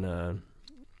me?" And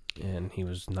he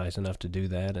was nice enough to do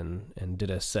that, and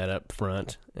did a set up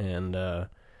front, and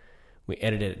we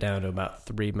edited it down to about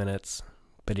 3 minutes.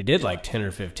 But he did like 10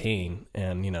 or 15,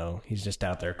 and he's just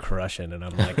out there crushing, and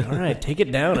I'm like, "All right, take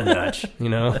it down a notch,"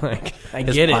 like I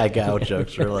His get it. Pi Gow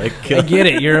jokes were like, I get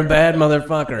it. You're a bad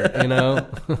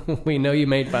motherfucker. We know you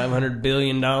made $500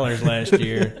 billion last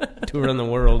year, touring the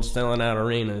world, selling out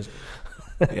arenas.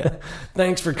 Yeah.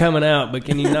 Thanks for coming out, but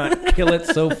can you not kill it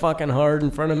so fucking hard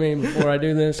in front of me before I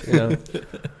do this?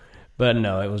 But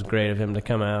no, it was great of him to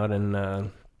come out,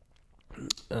 and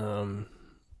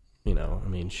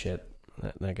shit.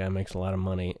 That guy makes a lot of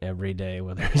money every day,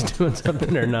 whether he's doing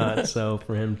something or not. So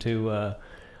for him to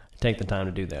take the time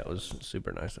to do that was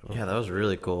super nice of him. Yeah, that was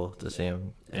really cool to see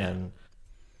him, and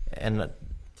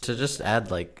to just add,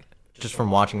 like, just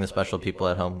from watching the special, people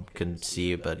at home can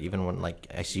see, but even when, like,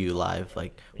 I see you live,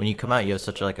 like, when you come out, you have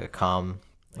such a calm,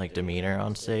 like, demeanor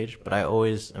on stage. But I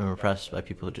always am impressed by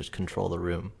people who just control the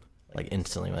room, like,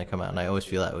 instantly when they come out. And I always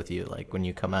feel that with you, like, when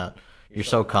you come out, you're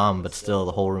so calm, but still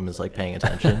the whole room is, like, paying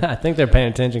attention. I think they're paying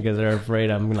attention because they're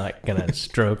afraid I'm, like, gonna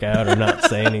stroke out or not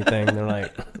say anything. They're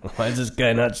like, "Why is this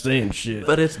guy not saying shit?"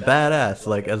 But it's badass.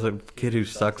 Like, as a kid who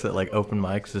sucks at, like, open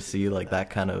mics, to see, like, that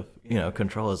kind of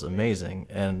control is amazing.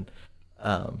 And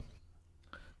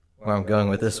where I'm going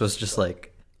with this was just,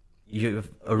 like, you have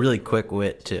a really quick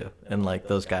wit too, and, like,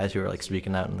 those guys who are, like,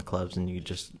 speaking out in the clubs, and you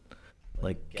just,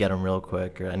 like, get them real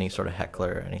quick, or any sort of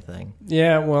heckler or anything.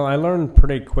 Yeah, well, I learned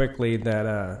pretty quickly that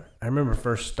I remember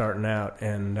first starting out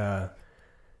and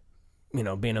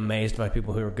being amazed by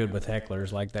people who were good with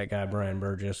hecklers, like that guy Brian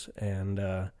Burgess,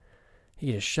 and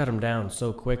he just shut them down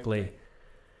so quickly.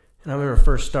 And I remember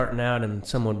first starting out, and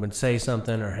someone would say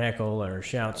something or heckle or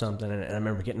shout something, and I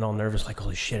remember getting all nervous, like,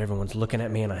 holy shit, everyone's looking at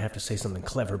me, and I have to say something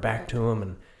clever back to them,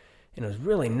 and it was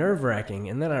really nerve-wracking.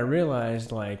 And then I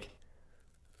realized, like,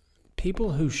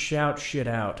 people who shout shit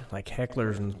out, like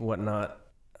hecklers and whatnot,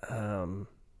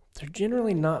 they're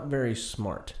generally not very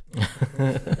smart.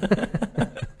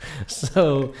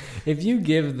 So if you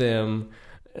give them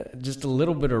just a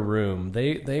little bit of room,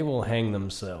 they will hang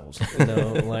themselves,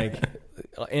 like...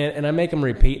 And I make them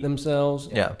repeat themselves.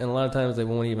 Yeah. And a lot of times they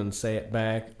won't even say it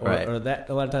back. Right. Or that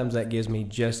a lot of times that gives me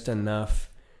just enough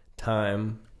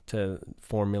time to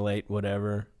formulate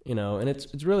whatever, and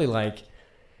it's really like,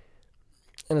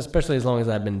 and especially as long as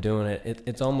I've been doing it,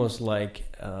 it's almost like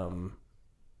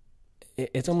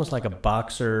it's almost like a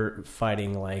boxer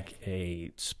fighting like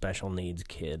a special needs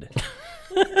kid.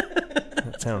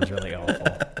 That sounds really awful.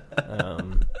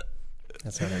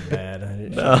 That sounded bad. I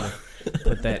didn't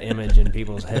put that image in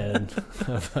people's head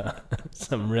of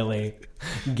some really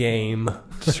game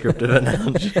descriptive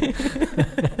analogy.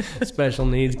 Special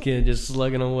needs kid just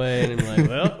slugging away, and I'm like,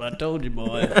 "Well, I told you,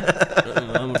 boy,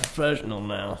 I'm a professional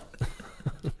now."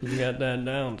 You got that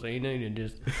down, so you need to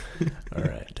just. All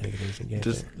right, take it easy.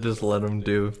 Just let him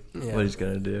do what he's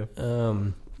gonna do.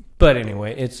 But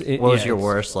anyway, what was your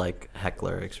worst like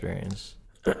heckler experience?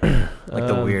 Like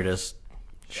the weirdest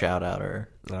shout out or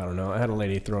I don't know. I had a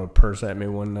lady throw a purse at me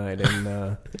one night,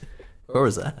 and where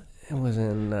was that? It was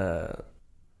in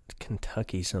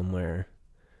Kentucky somewhere.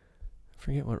 I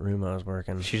forget what room I was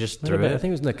working. She just threw it? I think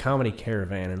it was in the Comedy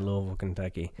Caravan in Louisville,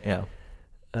 Kentucky. Yeah.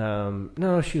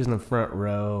 No, she was in the front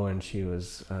row, and she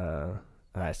was.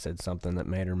 I said something that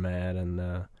made her mad,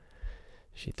 and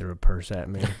she threw a purse at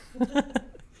me,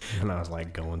 and I was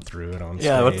like going through it on stage.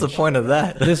 Yeah, what's the point of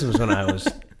that? This is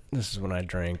when I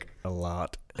drank a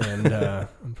lot, and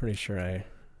I'm pretty sure I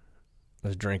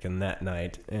was drinking that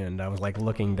night, and I was like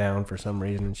looking down for some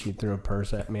reason, and she threw a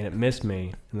purse at me, and it missed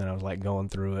me, and then I was like going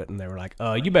through it, and they were like,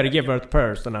 "Oh, you better give her the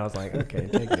purse," and I was like, "Okay,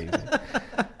 take it easy."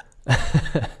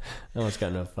 I almost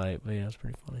got in a fight, but yeah, it's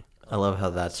pretty funny. I love how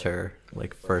that's her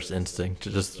like first instinct to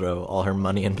just throw all her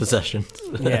money and possessions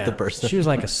at the person. She was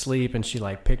like asleep, and she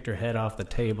like picked her head off the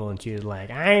table, and she was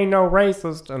like, "I ain't no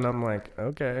racist," and I'm like,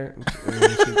 "Okay."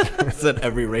 That's what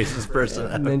every racist person.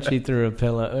 And then she threw a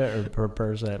pillow or her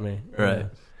purse at me. Right.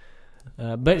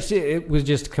 But it was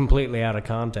just completely out of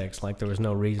context. Like there was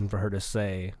no reason for her to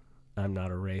say, "I'm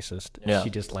not a racist." Yeah. She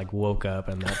just like woke up,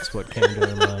 and that's what came to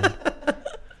her mind.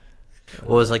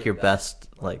 What was like your best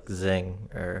like zing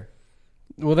or?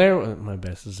 Well, my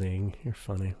best zing. You're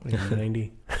funny. What are you,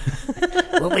 90?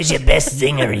 What was your best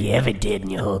zinger you ever did in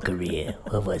your whole career?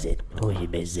 What was it? What was your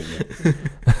best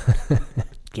zinger?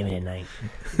 Give it a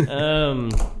 9.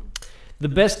 The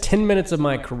best 10 minutes of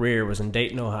my career was in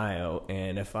Dayton, Ohio,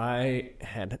 and if I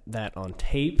had that on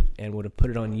tape and would have put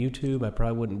it on YouTube, I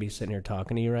probably wouldn't be sitting here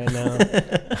talking to you right now.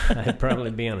 I'd probably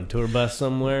be on a tour bus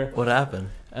somewhere. What happened?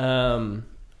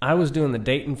 I was doing the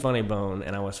Dayton Funny Bone,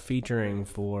 and I was featuring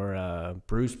for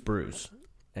Bruce,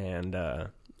 and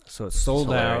so it's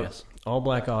sold out, all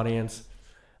black audience.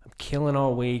 I'm killing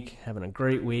all week, having a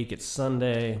great week. It's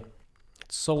Sunday.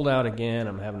 It's sold out again.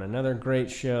 I'm having another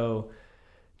great show.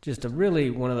 Just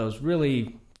one of those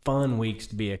really fun weeks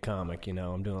to be a comic, you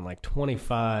know. I'm doing like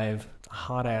 25,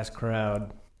 hot-ass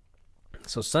crowd.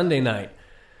 So Sunday night,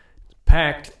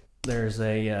 packed. There's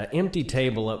a empty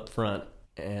table up front,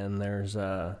 and there's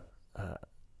a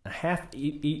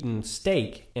half-eaten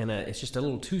steak, and it's just a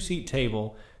little two-seat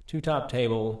table, two-top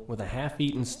table with a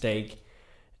half-eaten steak,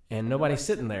 and nobody's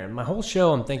sitting there. And my whole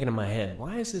show, I'm thinking in my head,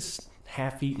 why is this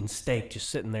half-eaten steak just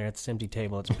sitting there at this empty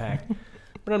table? It's packed.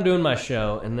 But I'm doing my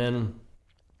show, and then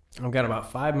I've got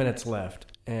about 5 minutes left,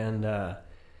 and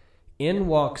in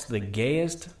walks the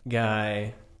gayest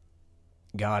guy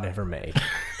God ever made.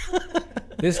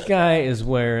 This guy is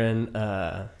wearing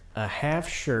a half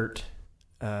shirt.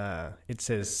 It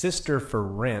says "Sister for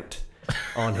Rent"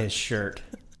 on his shirt.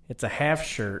 It's a half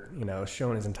shirt, you know,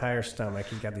 showing his entire stomach.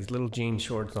 He's got these little jean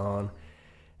shorts on.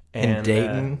 And,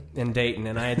 in Dayton.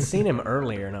 And I had seen him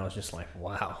earlier, and I was just like,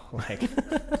 wow, like,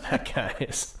 that guy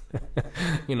is,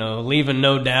 you know, leaving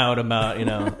no doubt about, you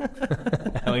know,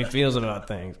 how he feels about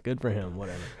things. Good for him,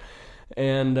 whatever.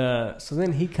 And so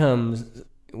then he comes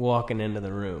walking into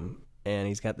the room, and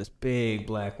he's got this big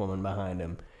black woman behind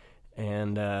him.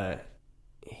 And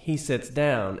he sits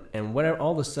down, and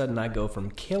all of a sudden I go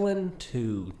from killing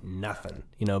to nothing,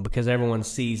 you know, because everyone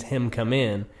sees him come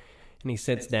in, and he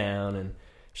sits down, and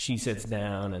she sits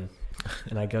down,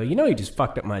 and I go, you know, you just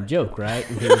fucked up my joke, right?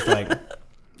 And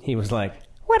he was like,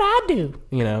 what'd I do?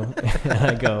 You know, and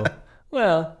I go,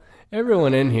 well,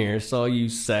 everyone in here saw you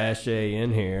sashay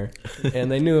in here,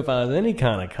 and they knew if I was any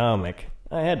kind of comic,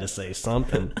 I had to say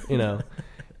something, you know.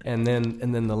 And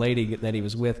then the lady that he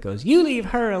was with goes, you leave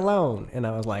her alone. And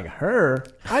I was like, her?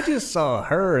 I just saw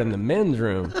her in the men's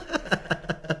room.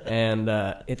 And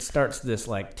it starts this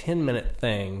like 10-minute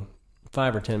thing,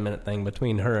 5 or 10 minute thing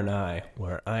between her and I,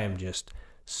 where I am just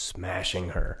smashing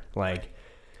her. Like,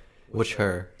 which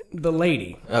her? The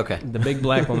lady. Okay. The big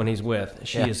black woman he's with.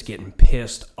 She is getting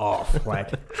pissed off.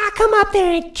 Like, I'll come up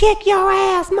there and kick your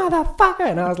ass,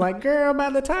 motherfucker. and I was like, girl, by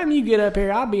the time you get up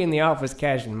here, I'll be in the office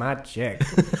cashing my check.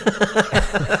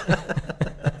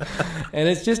 And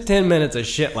it's just 10 minutes of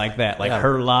shit like that, like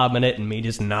her lobbing it and me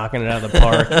just knocking it out of the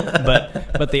park.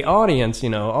 But the audience, you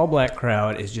know, all black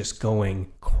crowd is just going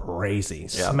crazy,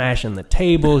 smashing the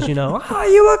tables, you know. Oh,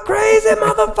 you a crazy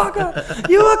motherfucker!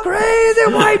 You a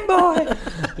crazy white boy!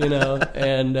 You know,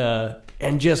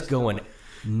 and just going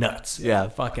nuts. Yeah,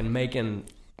 fucking making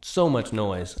so much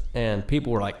noise, and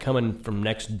people were like coming from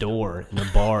next door in the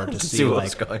bar to see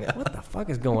what's like, going on. what the fuck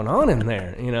is going on in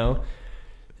there, you know.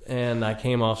 And I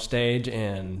came off stage,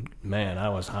 and man, I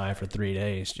was high for 3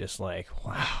 days. Just like,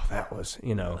 wow, that was,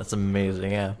 That's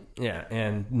amazing, yeah. Yeah,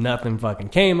 and nothing fucking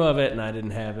came of it, and I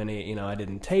didn't have any, I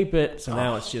didn't tape it, so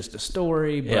now it's just a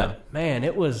story. But man,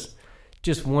 it was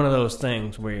just one of those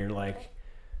things where you're like,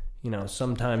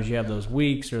 sometimes you have those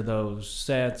weeks or those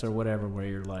sets or whatever where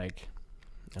you're like,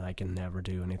 I can never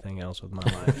do anything else with my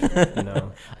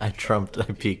life. I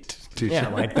peaked too. Yeah,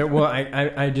 like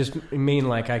I just mean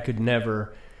like I could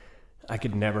never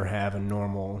have a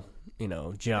normal,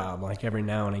 job. Like every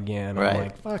now and again, I'm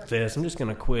like, fuck this, I'm just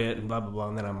gonna quit and blah blah blah.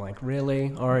 And then I'm like,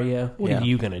 really, are you? What are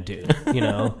you gonna do?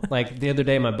 Like the other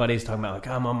day, my buddy's talking about like,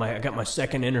 I got my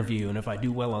second interview, and if I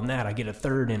do well on that, I get a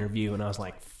third interview. And I was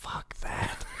like, fuck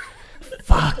that.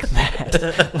 Fuck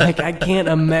that. Like, I can't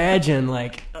imagine,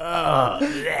 like, fuck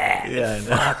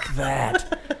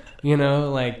that.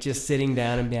 Like, just sitting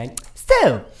down and being like,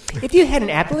 so, if you had an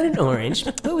apple and an orange,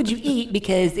 what would you eat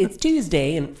because it's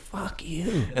Tuesday and fuck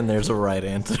you? And there's a right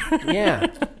answer. Yeah.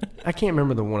 I can't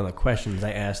remember one of the questions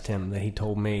I asked him that he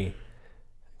told me.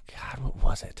 God, what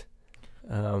was it?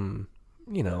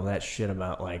 That shit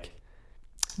about, like,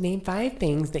 name 5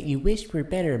 things that you wish were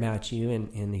better about you.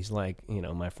 And he's like,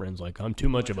 my friend's like, I'm too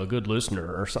much of a good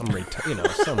listener or some,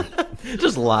 some...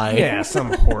 Just lie. Yeah,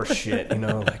 some horse shit,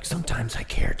 like, sometimes I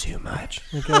care too much.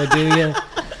 Like, I do, yeah.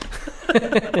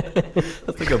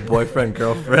 That's like a boyfriend,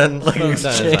 girlfriend. Like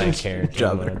sometimes I care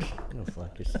too much. Go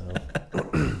fuck yourself.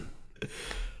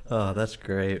 Oh, that's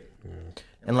great.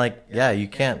 And like, yeah, you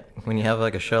can't, when you have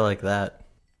like a show like that,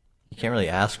 you can't really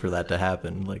ask for that to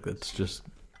happen. Like, it's just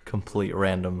complete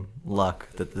random luck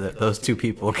that those two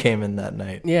people came in that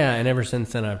night. Yeah, and ever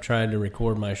since then I've tried to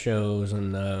record my shows,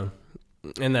 and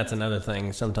that's another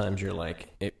thing. Sometimes you're like,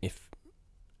 if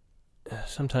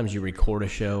sometimes you record a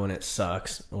show and it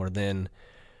sucks, or then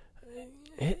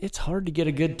it's hard to get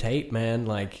a good tape, man.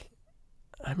 Like,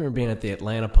 I remember being at the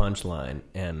Atlanta Punchline,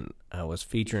 and I was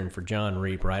featuring for John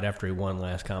Reap right after he won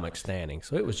Last Comic Standing.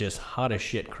 So it was just hot as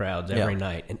shit crowds every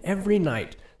night. And every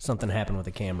night something happened with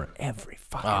the camera. Every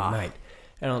fucking night.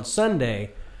 And on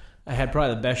Sunday, I had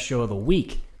probably the best show of the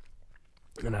week.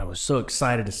 And I was so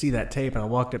excited to see that tape. And I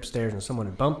walked upstairs and someone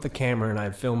had bumped the camera and I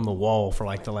had filmed the wall for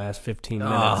like the last 15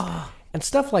 minutes. And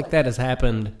stuff like that has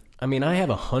happened. I mean, I have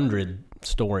 100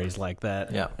 stories like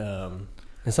that. Yeah.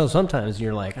 And so sometimes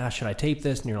you're like, should I tape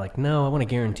this? And you're like, no, I want to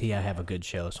guarantee I have a good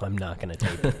show, so I'm not going to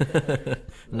tape it.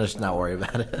 Just not worry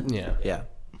about it. Yeah. Yeah.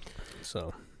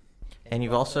 So. And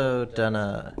you've also done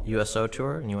a USO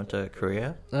tour, and you went to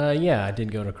Korea? Yeah, I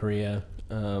did go to Korea.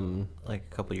 Like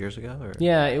a couple years ago? Or?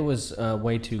 Yeah, it was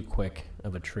way too quick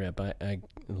of a trip. I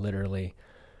literally,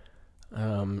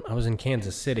 I was in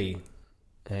Kansas City,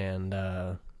 and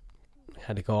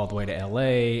had to go all the way to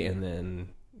L.A., and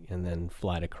then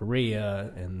fly to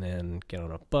Korea, and then get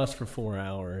on a bus for 4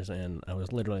 hours, and I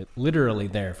was literally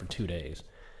there for 2 days.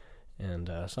 And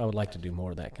so I would like to do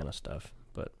more of that kind of stuff.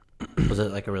 But was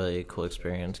it like a really cool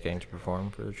experience getting to perform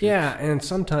for the troops? Yeah, and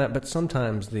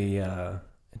sometimes the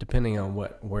depending on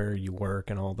where you work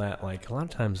and all that, like a lot of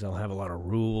times they'll have a lot of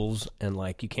rules, and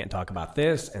like you can't talk about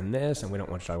this, and we don't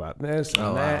want you to talk about this and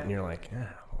that, wow. And you're like,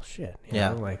 well, shit, you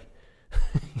know, like.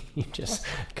 You just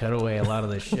cut away a lot of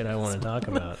the shit I want to talk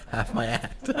about. Half my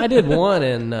act. I did one,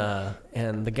 and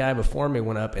the guy before me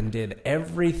went up and did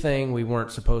everything we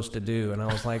weren't supposed to do, and I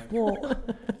was like, well,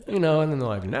 and then they're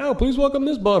like, now please welcome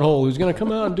this butthole who's going to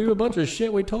come out and do a bunch of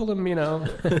shit we told him,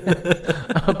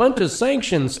 a bunch of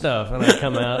sanctioned stuff, and I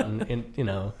come out and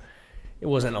it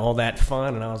wasn't all that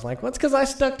fun, and I was like, well, it's because I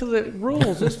stuck to the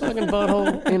rules. This fucking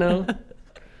butthole,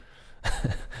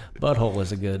 Butthole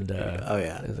is a good.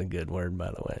 Is a good word, by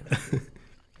the way.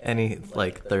 Any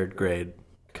like third grade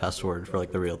cuss word for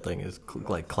like the real thing is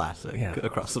like classic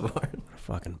across the board.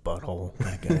 Fucking butthole,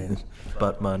 that guy is.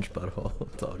 Butt munch, butthole.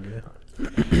 It's all good.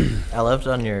 I loved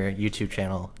on your YouTube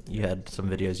channel. You had some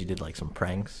videos. You did like some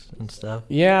pranks and stuff.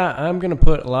 Yeah, I'm gonna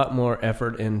put a lot more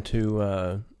effort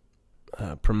into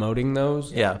promoting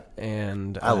those. Yeah,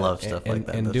 and I love stuff like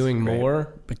that. And That's doing great.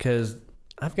 more because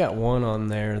I've got one on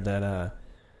there that.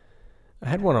 I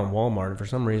had one on Walmart, and for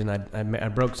some reason I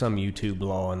broke some YouTube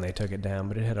law and they took it down,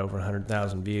 but it had over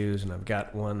 100,000 views, and I've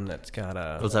got one that's got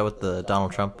a... Was that with the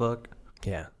Donald Trump book?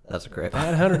 Yeah. That's a great one. I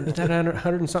had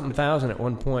 100 and something thousand at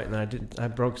one point, and I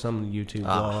broke some YouTube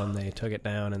law and they took it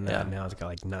down, and now it's got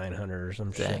like 900 or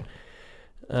some shit.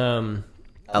 I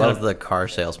love the car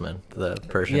salesman, the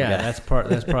Persian guy. Yeah, that's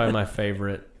probably my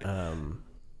favorite,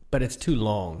 but it's too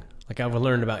long. Like I've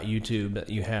learned about YouTube that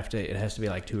it has to be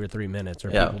like 2 or 3 minutes,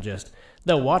 or people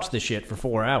they'll watch the shit for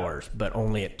 4 hours, but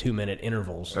only at 2-minute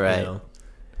intervals. Right.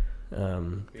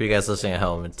 For you guys listening at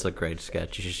home, it's a great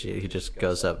sketch. He just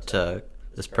goes up to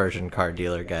this Persian car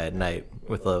dealer guy at night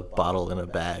with a bottle in a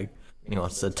bag. He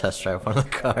wants to test drive one of the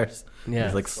cars. Yeah.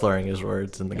 He's like slurring his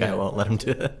words, and the guy won't let him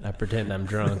do it. I pretend I'm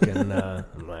drunk, and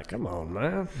I'm like, "Come on,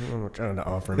 man!" I'm trying to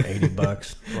offer him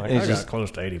 $80. I'm like, I got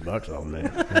close to $80 on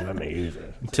there. Let me use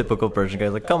it. Typical Persian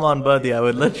guy's like, "Come on, buddy, I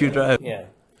would let you drive." Yeah.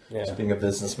 Just being a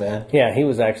businessman. Yeah, he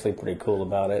was actually pretty cool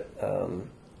about it.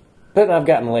 But I've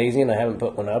gotten lazy, and I haven't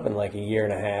put one up in like a year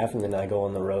and a half, and then I go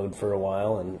on the road for a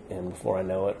while, and before I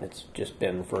know it, it's just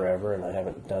been forever, and I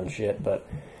haven't done shit. But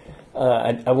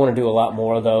I want to do a lot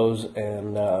more of those,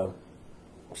 and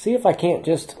see if I can't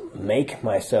just make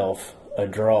myself a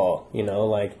draw,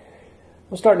 like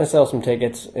I'm starting to sell some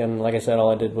tickets, and like I said,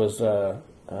 all I did was, I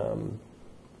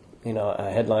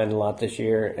headlined a lot this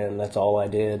year, and that's all I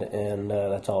did, and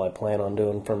that's all I plan on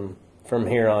doing from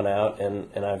here on out, and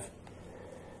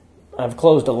I've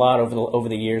closed a lot over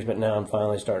the years, but now I'm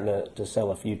finally starting to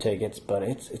sell a few tickets, but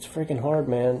it's freaking hard,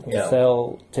 man, to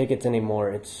sell tickets anymore.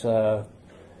 It's,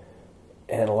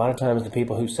 and a lot of times the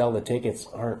people who sell the tickets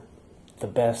aren't the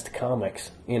best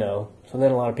comics, So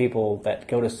then a lot of people that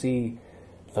go to see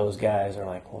those guys are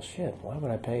like, well, shit, why would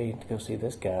I pay to go see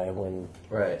this guy when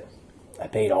I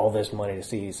paid all this money to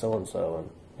see so-and-so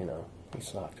and, he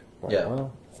sucked. Like,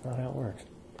 well, that's not how it works.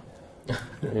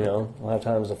 A lot of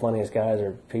times the funniest guys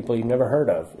are people you've never heard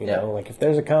of, Like if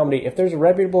there's a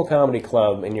reputable comedy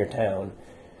club in your town,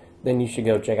 then you should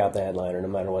go check out the headliner no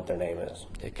matter what their name is.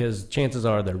 Because chances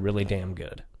are they're really damn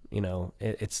good.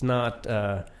 It's not...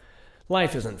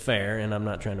 life isn't fair, and I'm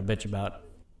not trying to bitch about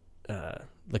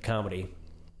the comedy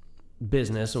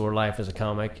business or life as a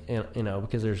comic,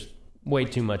 because there's way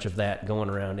too much of that going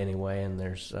around anyway, and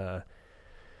there's, if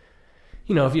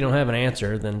you don't have an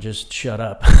answer, then just shut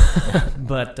up.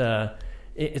 But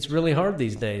it's really hard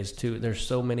these days, too. There's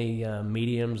so many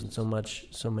mediums and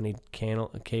so many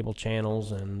cable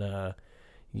channels and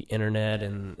internet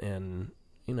and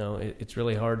it's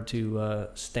really hard to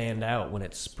stand out when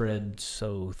it's spread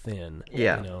so thin.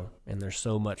 Yeah. And there's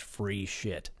so much free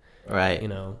shit. Right.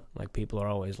 Like people are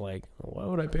always like, why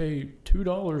would I pay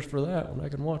 $2 for that when I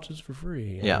can watch this for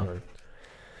free?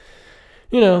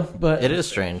 But it is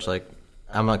strange. Like,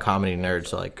 I'm a comedy nerd,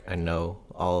 so like I know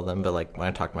all of them. But like when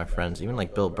I talk to my friends, even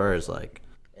like Bill Burr is like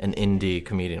an indie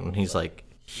comedian. He's like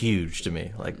huge to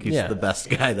me. Like he's the best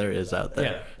guy there is out there.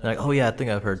 Yeah. And like, oh yeah, I think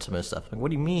I've heard some of his stuff. Like,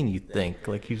 what do you mean you think?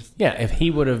 Like he's if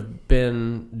he would have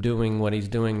been doing what he's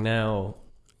doing now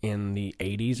in the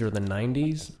 80s or the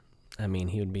 90s, I mean,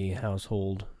 he would be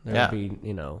household. There would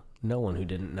be, no one who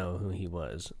didn't know who he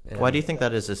was. And why do you think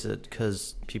that is? Is it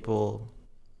because people...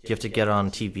 Do you have to get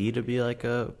on TV to be like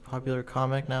a popular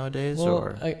comic nowadays? Well,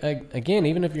 or again,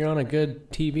 even if you're on a good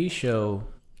TV show,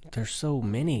 there's so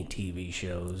many TV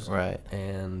shows, right?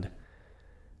 And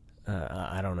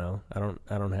I don't know. I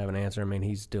don't have an answer. I mean,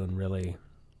 he's doing really,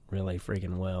 really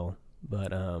freaking well,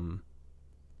 but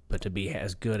to be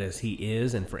as good as he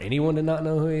is, and for anyone to not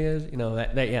know who he is, to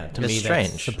it's me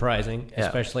strange. That's surprising,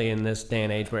 especially in this day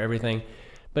and age where everything.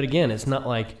 But again, it's not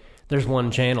like there's one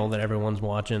channel that everyone's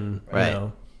watching,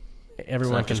 right?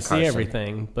 Everyone can see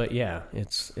everything, but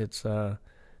it's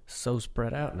so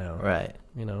spread out now, right?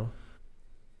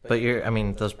 But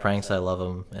those pranks, I love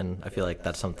them, and I feel like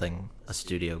that's something a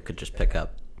studio could just pick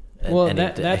up. Well,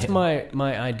 that's my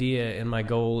idea, and my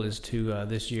goal is to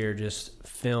this year just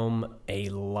film a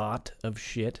lot of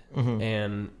shit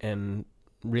and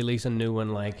release a new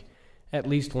one like at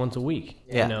least once a week,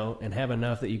 and have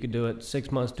enough that you could do it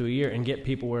 6 months to a year and get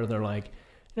people where they're like.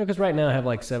 Because right now I have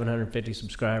like 750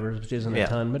 subscribers, which isn't a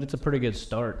ton, but it's a pretty good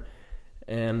start.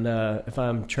 And if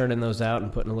I'm churning those out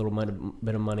and putting a little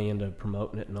bit of money into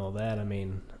promoting it and all that, I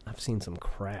mean, I've seen some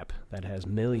crap that has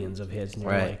millions of hits, and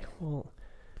you're like, well,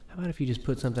 how about if you just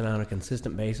put something out on a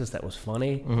consistent basis that was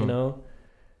funny,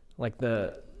 Like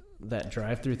that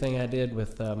drive-through thing I did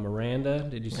with Miranda.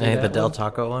 Did you see that the one? Del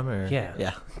Taco one? Or?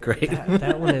 Yeah, great.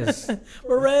 That one is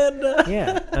Miranda.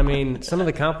 Yeah, I mean, some of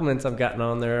the compliments I've gotten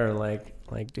on there are like,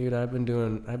 dude, I've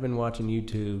been watching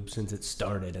YouTube since it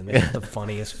started, and this is the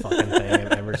funniest fucking thing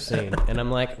I've ever seen. And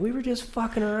I'm like, we were just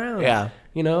fucking around. Yeah.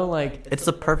 It's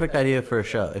the perfect idea for a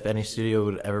show if any studio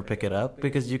would ever pick it up,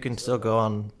 because you can still go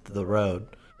on the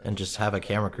road and just have a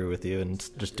camera crew with you and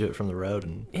just do it from the road.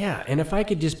 And if I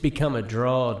could just become a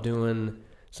draw doing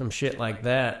some shit like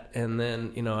that, and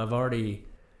then, I've already,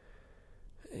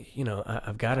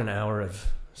 I've got an hour of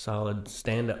solid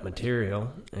stand-up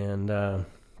material, and,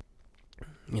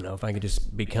 if I could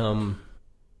just become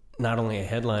not only a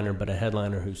headliner, but a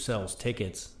headliner who sells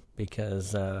tickets,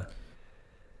 because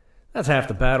That's half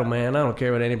the battle, man. I don't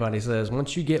care what anybody says.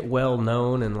 Once you get well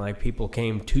known and like people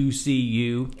came to see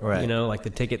you, right. You know, like the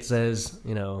ticket says,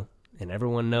 you know, and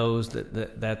everyone knows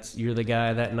that's you're the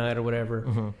guy that night or whatever.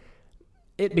 Mm-hmm.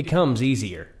 It becomes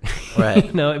easier, right?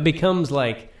 You know, it becomes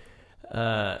like,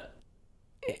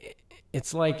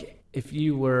 it's like if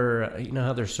you were, you know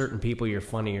how there's certain people you're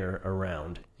funnier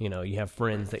around. You know, you have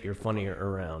friends that you're funnier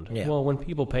around. Yeah. Well, when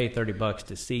people pay $30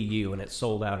 to see you and it's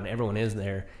sold out and everyone is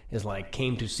there, is like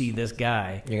came to see this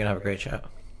guy. You're gonna have a great show.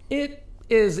 It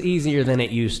is easier than it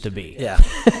used to be. Yeah.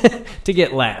 To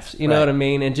get laughs, you know right. what I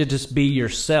mean, and to just be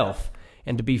yourself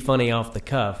and to be funny off the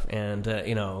cuff and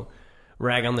you know,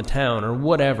 rag on the town or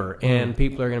whatever, and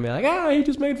people are gonna be like, he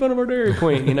just made fun of our Dairy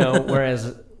Queen, you know.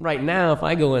 Whereas right now, if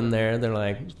I go in there, they're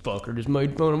like, fucker just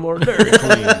made fun of our Dairy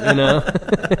Queen, you know.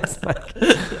 It's like,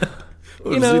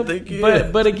 you know,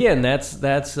 but again, that's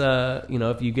you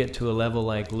know, if you get to a level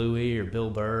like Louis or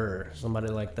Bill Burr or somebody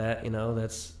like that, you know,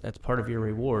 that's part of your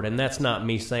reward. And that's not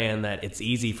me saying that it's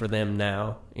easy for them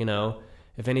now, you know.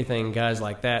 If anything, guys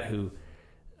like that who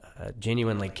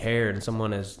genuinely cared, and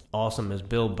someone as awesome as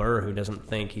Bill Burr who doesn't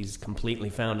think he's completely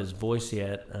found his voice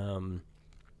yet,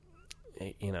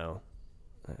 you know,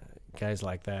 guys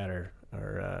like that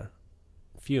are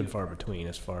few and far between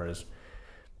as far as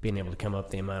being able to come up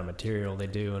the amount of material they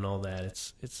do and all that.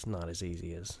 It's not as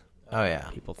easy as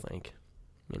people think,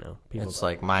 you know. It's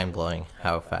like mind-blowing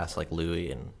how fast like Louis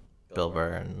and Bill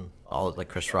Burr and all like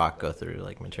Chris Rock go through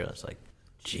like material. It's like,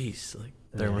 geez, like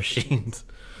they're machines.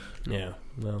 Yeah,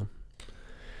 well.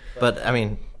 But, I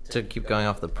mean, to keep going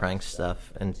off the prank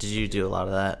stuff, and did you do a lot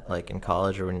of that, like, in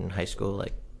college or in high school,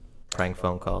 like, prank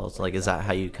phone calls? Like, is that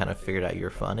how you kind of figured out you're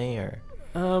funny, or?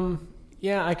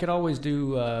 Yeah, I could always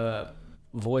do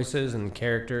voices and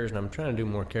characters, and I'm trying to do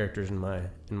more characters in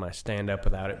my stand-up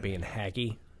without it being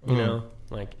hacky, you know?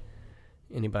 Like,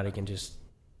 anybody can just,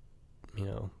 you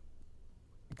know,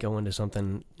 go into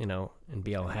something, you know, and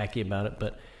be all hacky about it,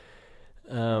 but,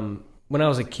 when I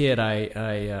was a kid,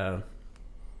 I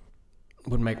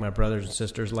would make my brothers and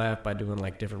sisters laugh by doing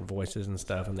like different voices and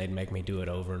stuff, and they'd make me do it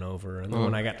over and over. And then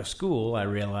when I got to school, I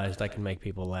realized I could make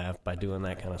people laugh by doing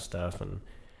that kind of stuff and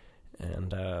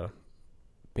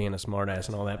being a smartass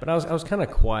and all that. But I was kind of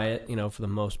quiet, you know, for the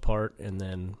most part, and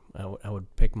then I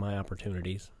would pick my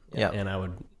opportunities. Yeah. And I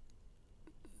would.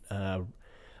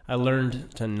 I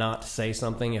learned to not say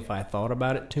something if I thought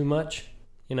about it too much,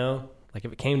 you know. Like,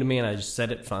 if it came to me and I just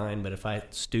said it, fine. But if I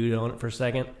stewed on it for a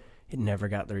second, it never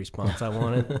got the response I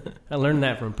wanted. I learned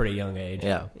that from a pretty young age.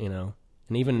 Yeah. You know.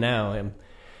 And even now, I'm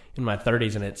in my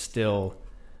 30s, and it still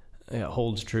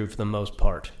holds true for the most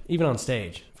part. Even on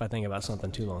stage, if I think about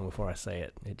something too long before I say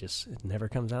it, it never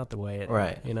comes out the way it,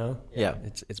 right. You know? Yeah.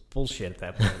 It's bullshit at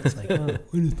that point. It's like, oh,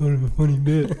 I just thought of a funny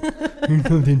bit. Here's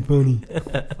something funny.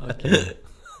 Fuck you.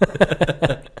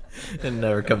 It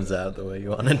never comes out the way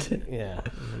you want it to. Yeah.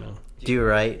 You know. Do you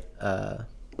write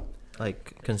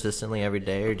like consistently every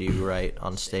day, or do you write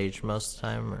on stage most of the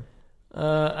time? Or?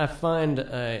 I find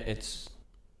it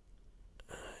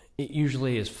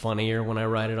usually is funnier when I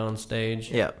write it on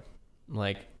stage. Yeah.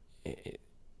 Like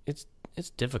it's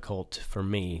difficult for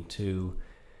me to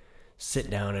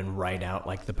sit down and write out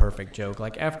like the perfect joke.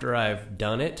 Like, after I've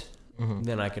done it,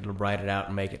 then I could write it out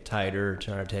and make it tighter,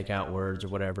 try to take out words or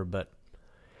whatever. But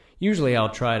usually I'll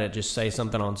try to just say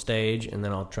something on stage, and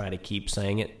then I'll try to keep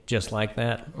saying it just like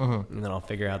that. And then I'll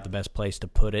figure out the best place to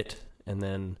put it. And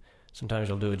then sometimes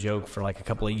you'll do a joke for like a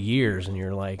couple of years, and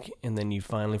you're like, and then you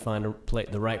finally find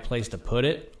the right place to put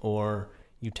it, or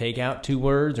you take out 2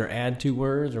 words or add 2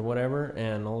 words or whatever,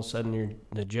 and all of a sudden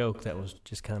the joke that was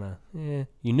just kind of,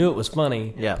 you knew it was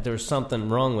funny, but there was something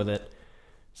wrong with it.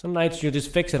 Some nights you'll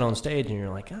just fix it on stage, and you're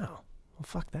like, oh, well,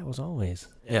 fuck, that was always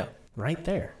right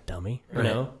there, dummy. You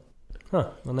know?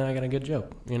 Well, now I got a good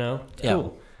joke, you know? It's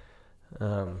cool.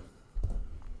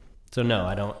 So, no,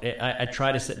 I don't. I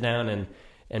try to sit down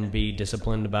and be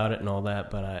disciplined about it and all that,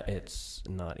 but it's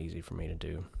not easy for me to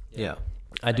do. Yeah.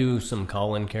 I do some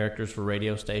call-in characters for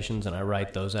radio stations, and I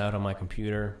write those out on my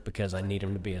computer because I need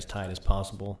them to be as tight as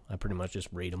possible. I pretty much just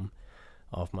read them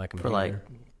off my computer. For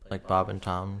like Bob and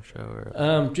Tom show?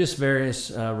 Or? Just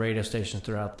various radio stations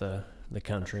throughout the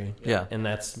country. Yeah. And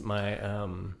that's my...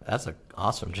 that's an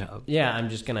awesome job. Yeah, I'm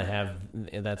just going to have...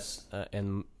 That's...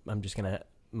 and I'm just going to...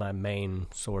 My main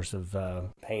source of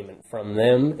payment from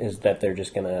them is that they're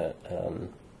just going to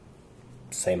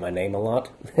say my name a lot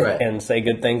and say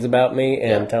good things about me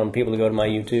and telling people to go to my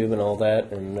YouTube and all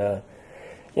that. And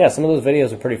some of those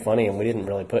videos are pretty funny, and we didn't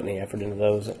really put any effort into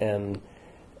those.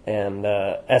 And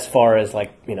as far as,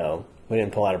 like, you know, we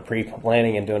didn't pull out of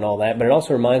pre-planning and doing all that, but it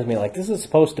also reminds me, like, this is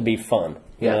supposed to be fun,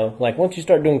 you know? Like, once you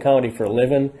start doing comedy for a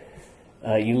living,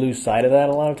 you lose sight of that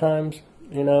a lot of times,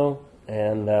 you know,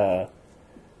 and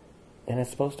it's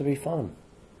supposed to be fun,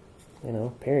 you know,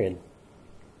 period.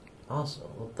 Awesome.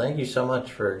 Well, thank you so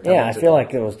much for coming. Yeah, I feel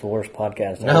like it was the worst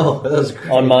podcast No, ever. that was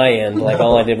great. On my end. Like,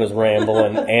 all I did was ramble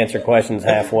and answer questions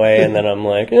halfway, and then I'm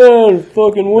like, yeah,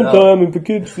 fucking one time in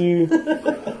Poughkeepsie, I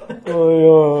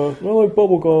like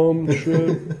bubblegum and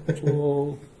shit.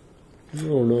 So, I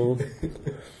don't know.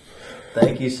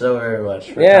 Thank you so very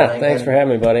much for Yeah, coming. thanks for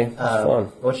having me, buddy. It was fun.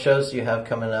 What shows do you have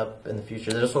coming up in the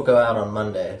future? This will go out on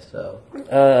Monday, so.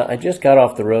 I just got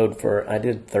off the road I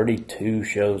did 32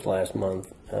 shows last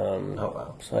month. Oh,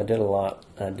 wow. So I did a lot.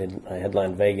 I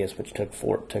headlined Vegas, which took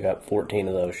up 14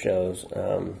 of those shows.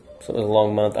 So it was a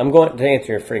long month. I'm going to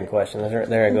answer your freaking question.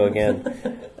 There I go again.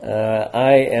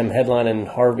 I am headlining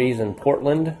Harvey's in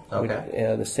Portland,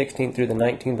 Okay. the 16th through the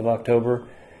 19th of October,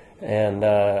 and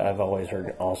I've always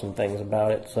heard awesome things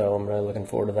about it. So I'm really looking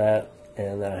forward to that.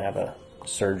 And then I have a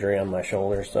surgery on my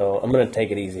shoulder, so I'm going to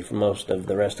take it easy for most of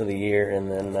the rest of the year, and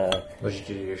then What did you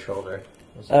do to your shoulder?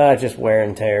 just wear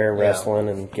and tear, wrestling,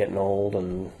 and getting old,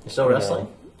 and You're still wrestling?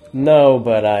 No,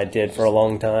 but I did for a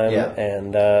long time, Yeah.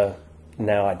 and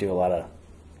now I do a lot of,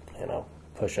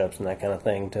 push-ups and that kind of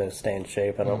thing to stay in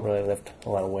shape. I don't really lift a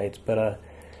lot of weights, but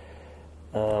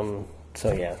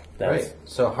so yeah, that's Great.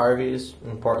 So Harvey's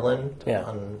in Portland Yeah.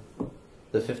 on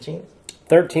the 15th?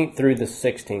 13th through the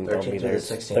 16th. I'll 13th be through there. the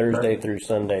 16th, Thursday perfect. through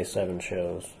Sunday, 7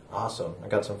 shows. Awesome. I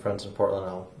got some friends in Portland.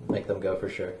 I'll make them go for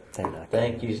sure. They're not.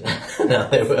 Thank you. No,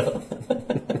 they will.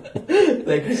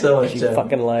 Thank you so much, You Tim.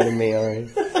 fucking lie to me already.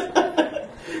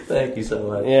 Thank you so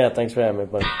much. Yeah, thanks for having me,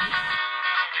 buddy.